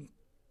I think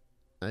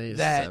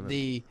that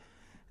 7.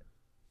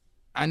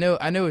 I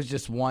know it's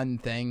just one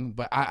thing,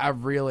 but I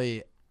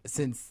really,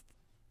 since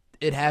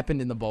it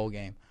happened in the bowl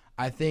game,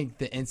 I think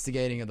the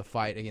instigating of the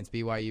fight against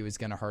BYU is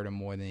going to hurt him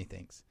more than he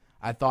thinks.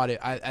 At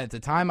the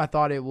time I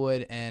thought it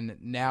would, and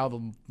now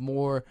the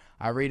more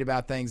I read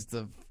about things,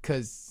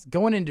 because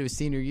going into his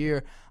senior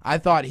year, I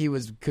thought he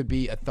could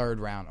be a 3rd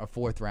round or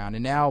 4th round,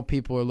 and now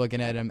people are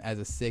looking at him as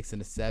a 6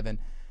 and a 7.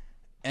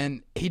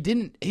 And he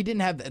didn't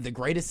have the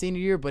greatest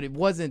senior year, but it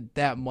wasn't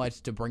that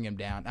much to bring him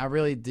down. I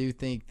really do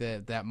think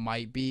that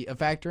might be a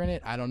factor in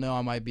it. I don't know.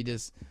 I might be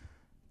just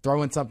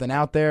throwing something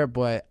out there,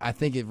 but I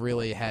think it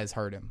really has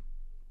hurt him.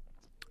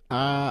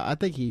 I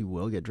think he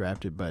will get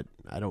drafted, but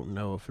I don't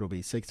know if it'll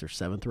be 6th or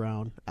 7th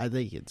round. I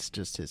think it's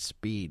just his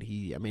speed.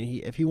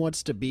 If he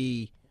wants to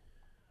be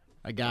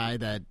a guy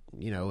that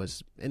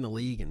is in the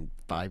league in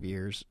 5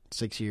 years,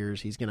 6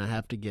 years, he's going to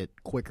have to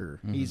get quicker.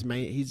 Mm-hmm.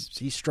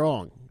 He's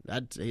strong.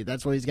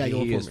 That's what he's got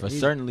going for him.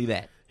 Certainly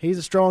that. He's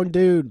a strong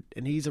dude,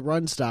 and he's a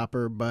run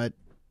stopper. But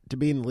to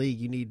be in the league,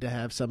 you need to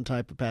have some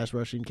type of pass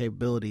rushing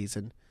capabilities,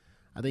 and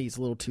I think he's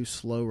a little too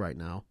slow right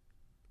now.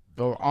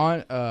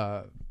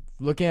 So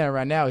looking at it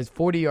right now, his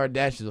 40-yard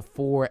dash is a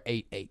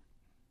 4.88,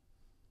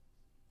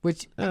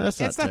 which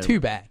that's not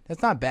too bad.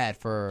 That's not bad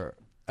for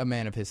a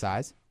man of his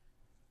size.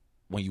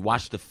 When you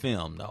watch the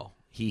film, though,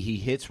 he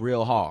hits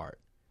real hard,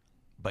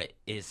 but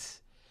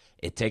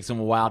it takes him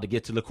a while to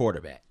get to the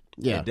quarterback.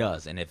 Yeah, it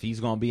does. And if he's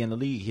going to be in the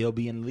league, he'll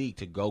be in the league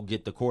to go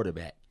get the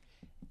quarterback.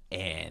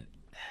 And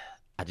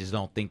I just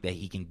don't think that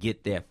he can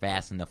get there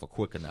fast enough or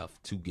quick enough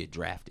to get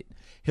drafted.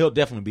 He'll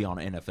definitely be on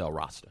an NFL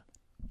roster.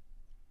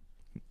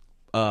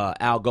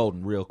 Al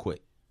Golden, real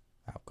quick.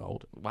 Al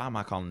Golden. Why am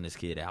I calling this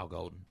kid Al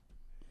Golden?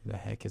 Who the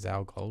heck is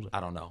Al Golden?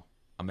 I don't know.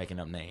 I'm making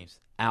up names.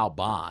 Al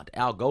Bond.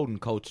 Al Golden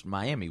coached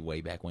Miami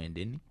way back when,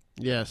 didn't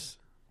he? Yes.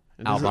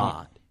 And Al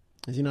Bond.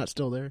 Is he not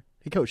still there?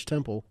 He coached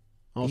Temple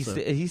also.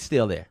 He's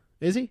still there.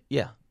 Is he?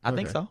 Yeah, I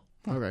think so.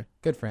 Okay.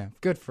 Good for him.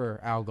 Good for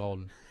Al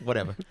Golden.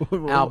 Whatever.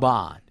 Al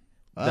Bond,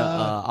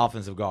 the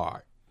offensive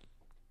guard.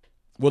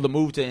 Will the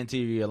move to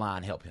interior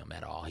line help him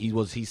at all?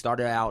 He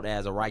started out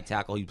as a right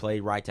tackle. He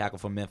played right tackle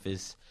for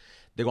Memphis.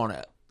 They're going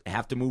to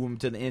have to move him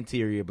to the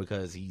interior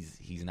because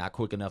he's not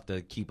quick enough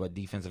to keep a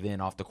defensive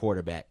end off the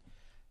quarterback.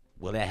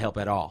 Will that help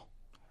at all?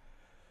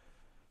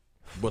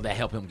 Will that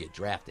help him get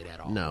drafted at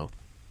all? No.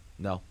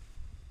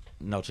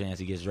 No chance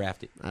he gets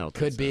drafted. I don't think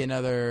Could so. be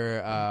another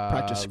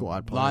practice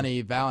squad player.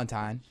 Lonnie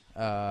Valentine,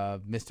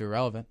 Mr.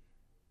 Irrelevant.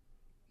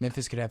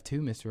 Memphis could have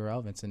 2 Mr.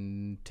 Irrelevants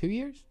in 2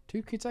 years?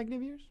 2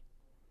 consecutive years?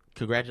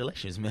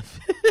 Congratulations, Memphis.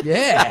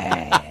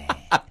 Yeah.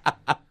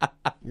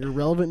 You're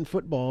relevant in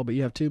football, but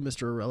you have 2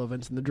 Mr.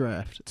 Irrelevants in the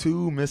draft.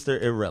 2 Mr.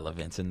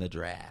 Irrelevants in the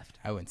draft.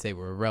 I wouldn't say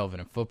we're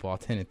irrelevant in football.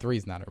 10-3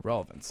 is not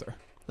irrelevant, sir.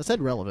 I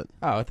said relevant.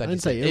 Oh, I thought I you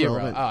didn't said say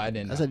irrelevant. Oh, I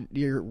didn't know. I said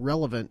you're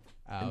relevant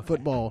in okay.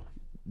 football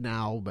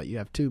now, but you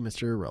have 2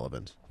 Mr.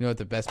 Irrelevants. You know what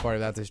the best part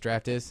about this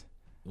draft is?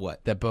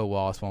 What? That Bo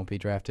Wallace won't be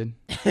drafted.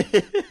 I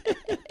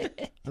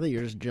think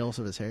you're just jealous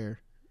of his hair.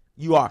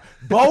 You are.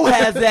 Bo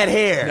has that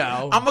hair.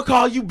 No. I'm going to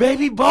call you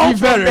Baby Bo. You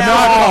better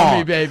not call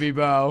me Baby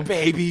Bo.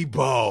 Baby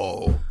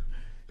Bo.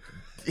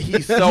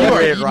 He's so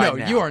weird right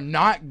now. You are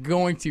not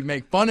going to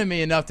make fun of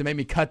me enough to make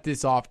me cut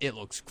this off. It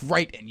looks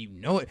great, and you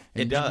know it.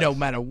 And It does. No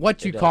matter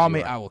what you It call does, me,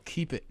 you're right. I will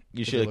keep it.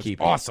 You It should looks keep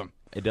it. awesome.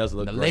 It does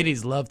look The great.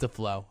 ladies love to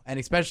flow, and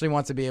especially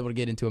wants to be able to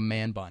get into a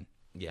man bun.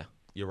 Yeah,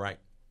 you're right.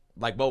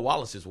 Like Bo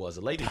Wallace's was.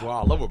 The ladies were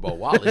all over Bo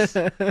Wallace.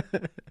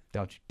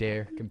 Don't you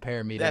dare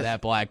compare me to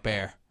that black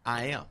bear.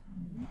 I am.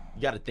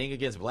 You got a thing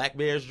against black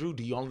bears, Drew?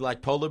 Do you only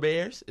like polar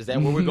bears? Is that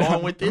where we're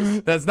going with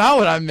this? That's not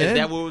what I meant. Is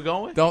that where we're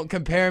going? Don't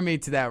compare me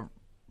to that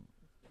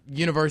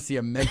University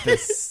of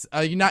Memphis.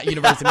 Not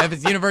University of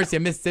Memphis, University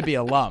of Mississippi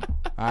alum.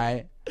 All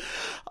right.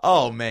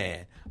 Oh,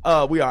 man.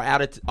 We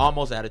are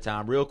almost out of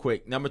time. Real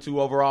quick. Number 2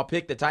 overall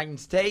pick, the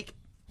Titans take.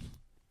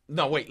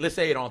 No, wait. Let's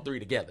say it on 3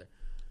 together.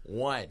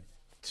 1,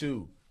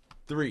 2,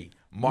 3.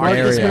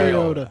 Marcus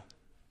Mariota.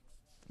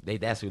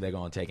 That's who they're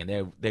going to take,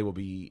 and they will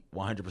be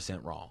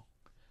 100% wrong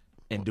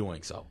in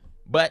doing so.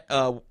 But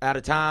out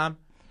of time,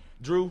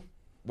 Drew,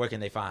 where can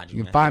they find you?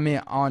 You can find me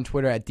on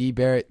Twitter at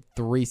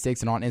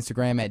dbarrett36 and on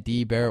Instagram at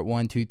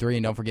dbarrett123.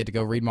 And don't forget to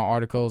go read my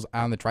articles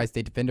on the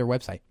Tri-State Defender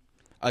website.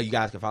 You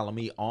guys can follow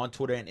me on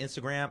Twitter and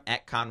Instagram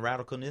at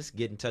ConRadicalness.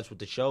 Get in touch with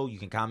the show. You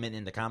can comment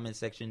in the comment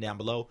section down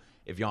below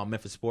if you're on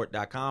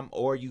memphisport.com,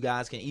 or you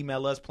guys can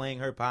email us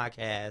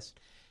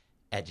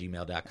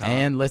playingherpodcast@gmail.com.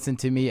 And listen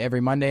to me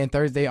every Monday and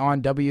Thursday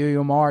on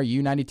WMR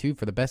U92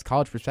 for the best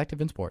college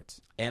perspective in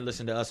sports. And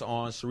listen to us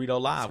on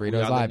Cerrito Live.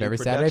 Cerrito's Live every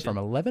Saturday from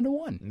 11 to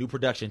 1. New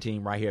production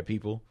team right here,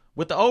 people.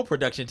 With the old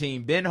production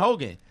team, Ben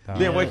Hogan.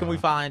 Ben, where can we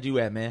find you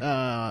at,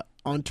 man?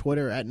 On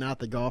Twitter at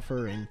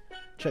NotTheGolfer, and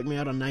check me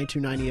out on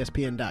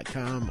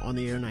 929ESPN.com, on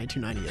the air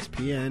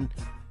 929ESPN,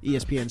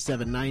 ESPN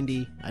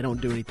 790. I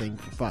don't do anything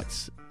for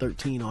Fox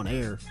 13 on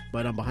air,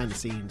 but I'm behind the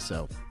scenes,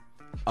 so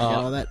I got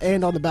all that.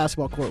 And on the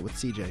basketball court with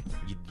CJ.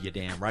 You're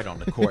damn right on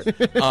the court.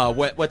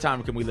 What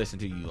time can we listen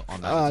to you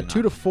on that?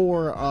 2 to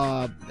 4,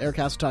 Eric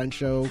Hasseltine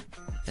Show,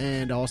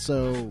 and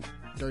also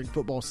during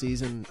football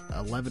season,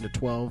 11 to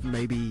 12,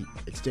 maybe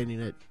extending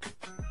it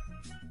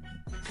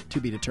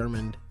to be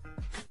determined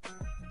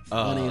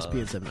on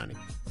ESPN 790.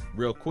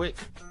 Real quick.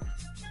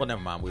 Well,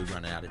 never mind. We're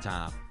running out of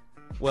time.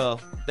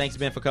 Well, thanks,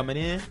 Ben, for coming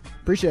in.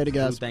 Appreciate it,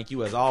 guys. Drew, thank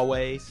you as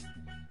always.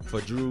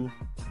 For Drew,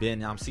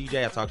 Ben, I'm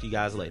CJ. I'll talk to you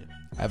guys later.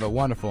 Have a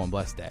wonderful and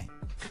blessed day.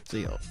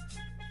 See y'all.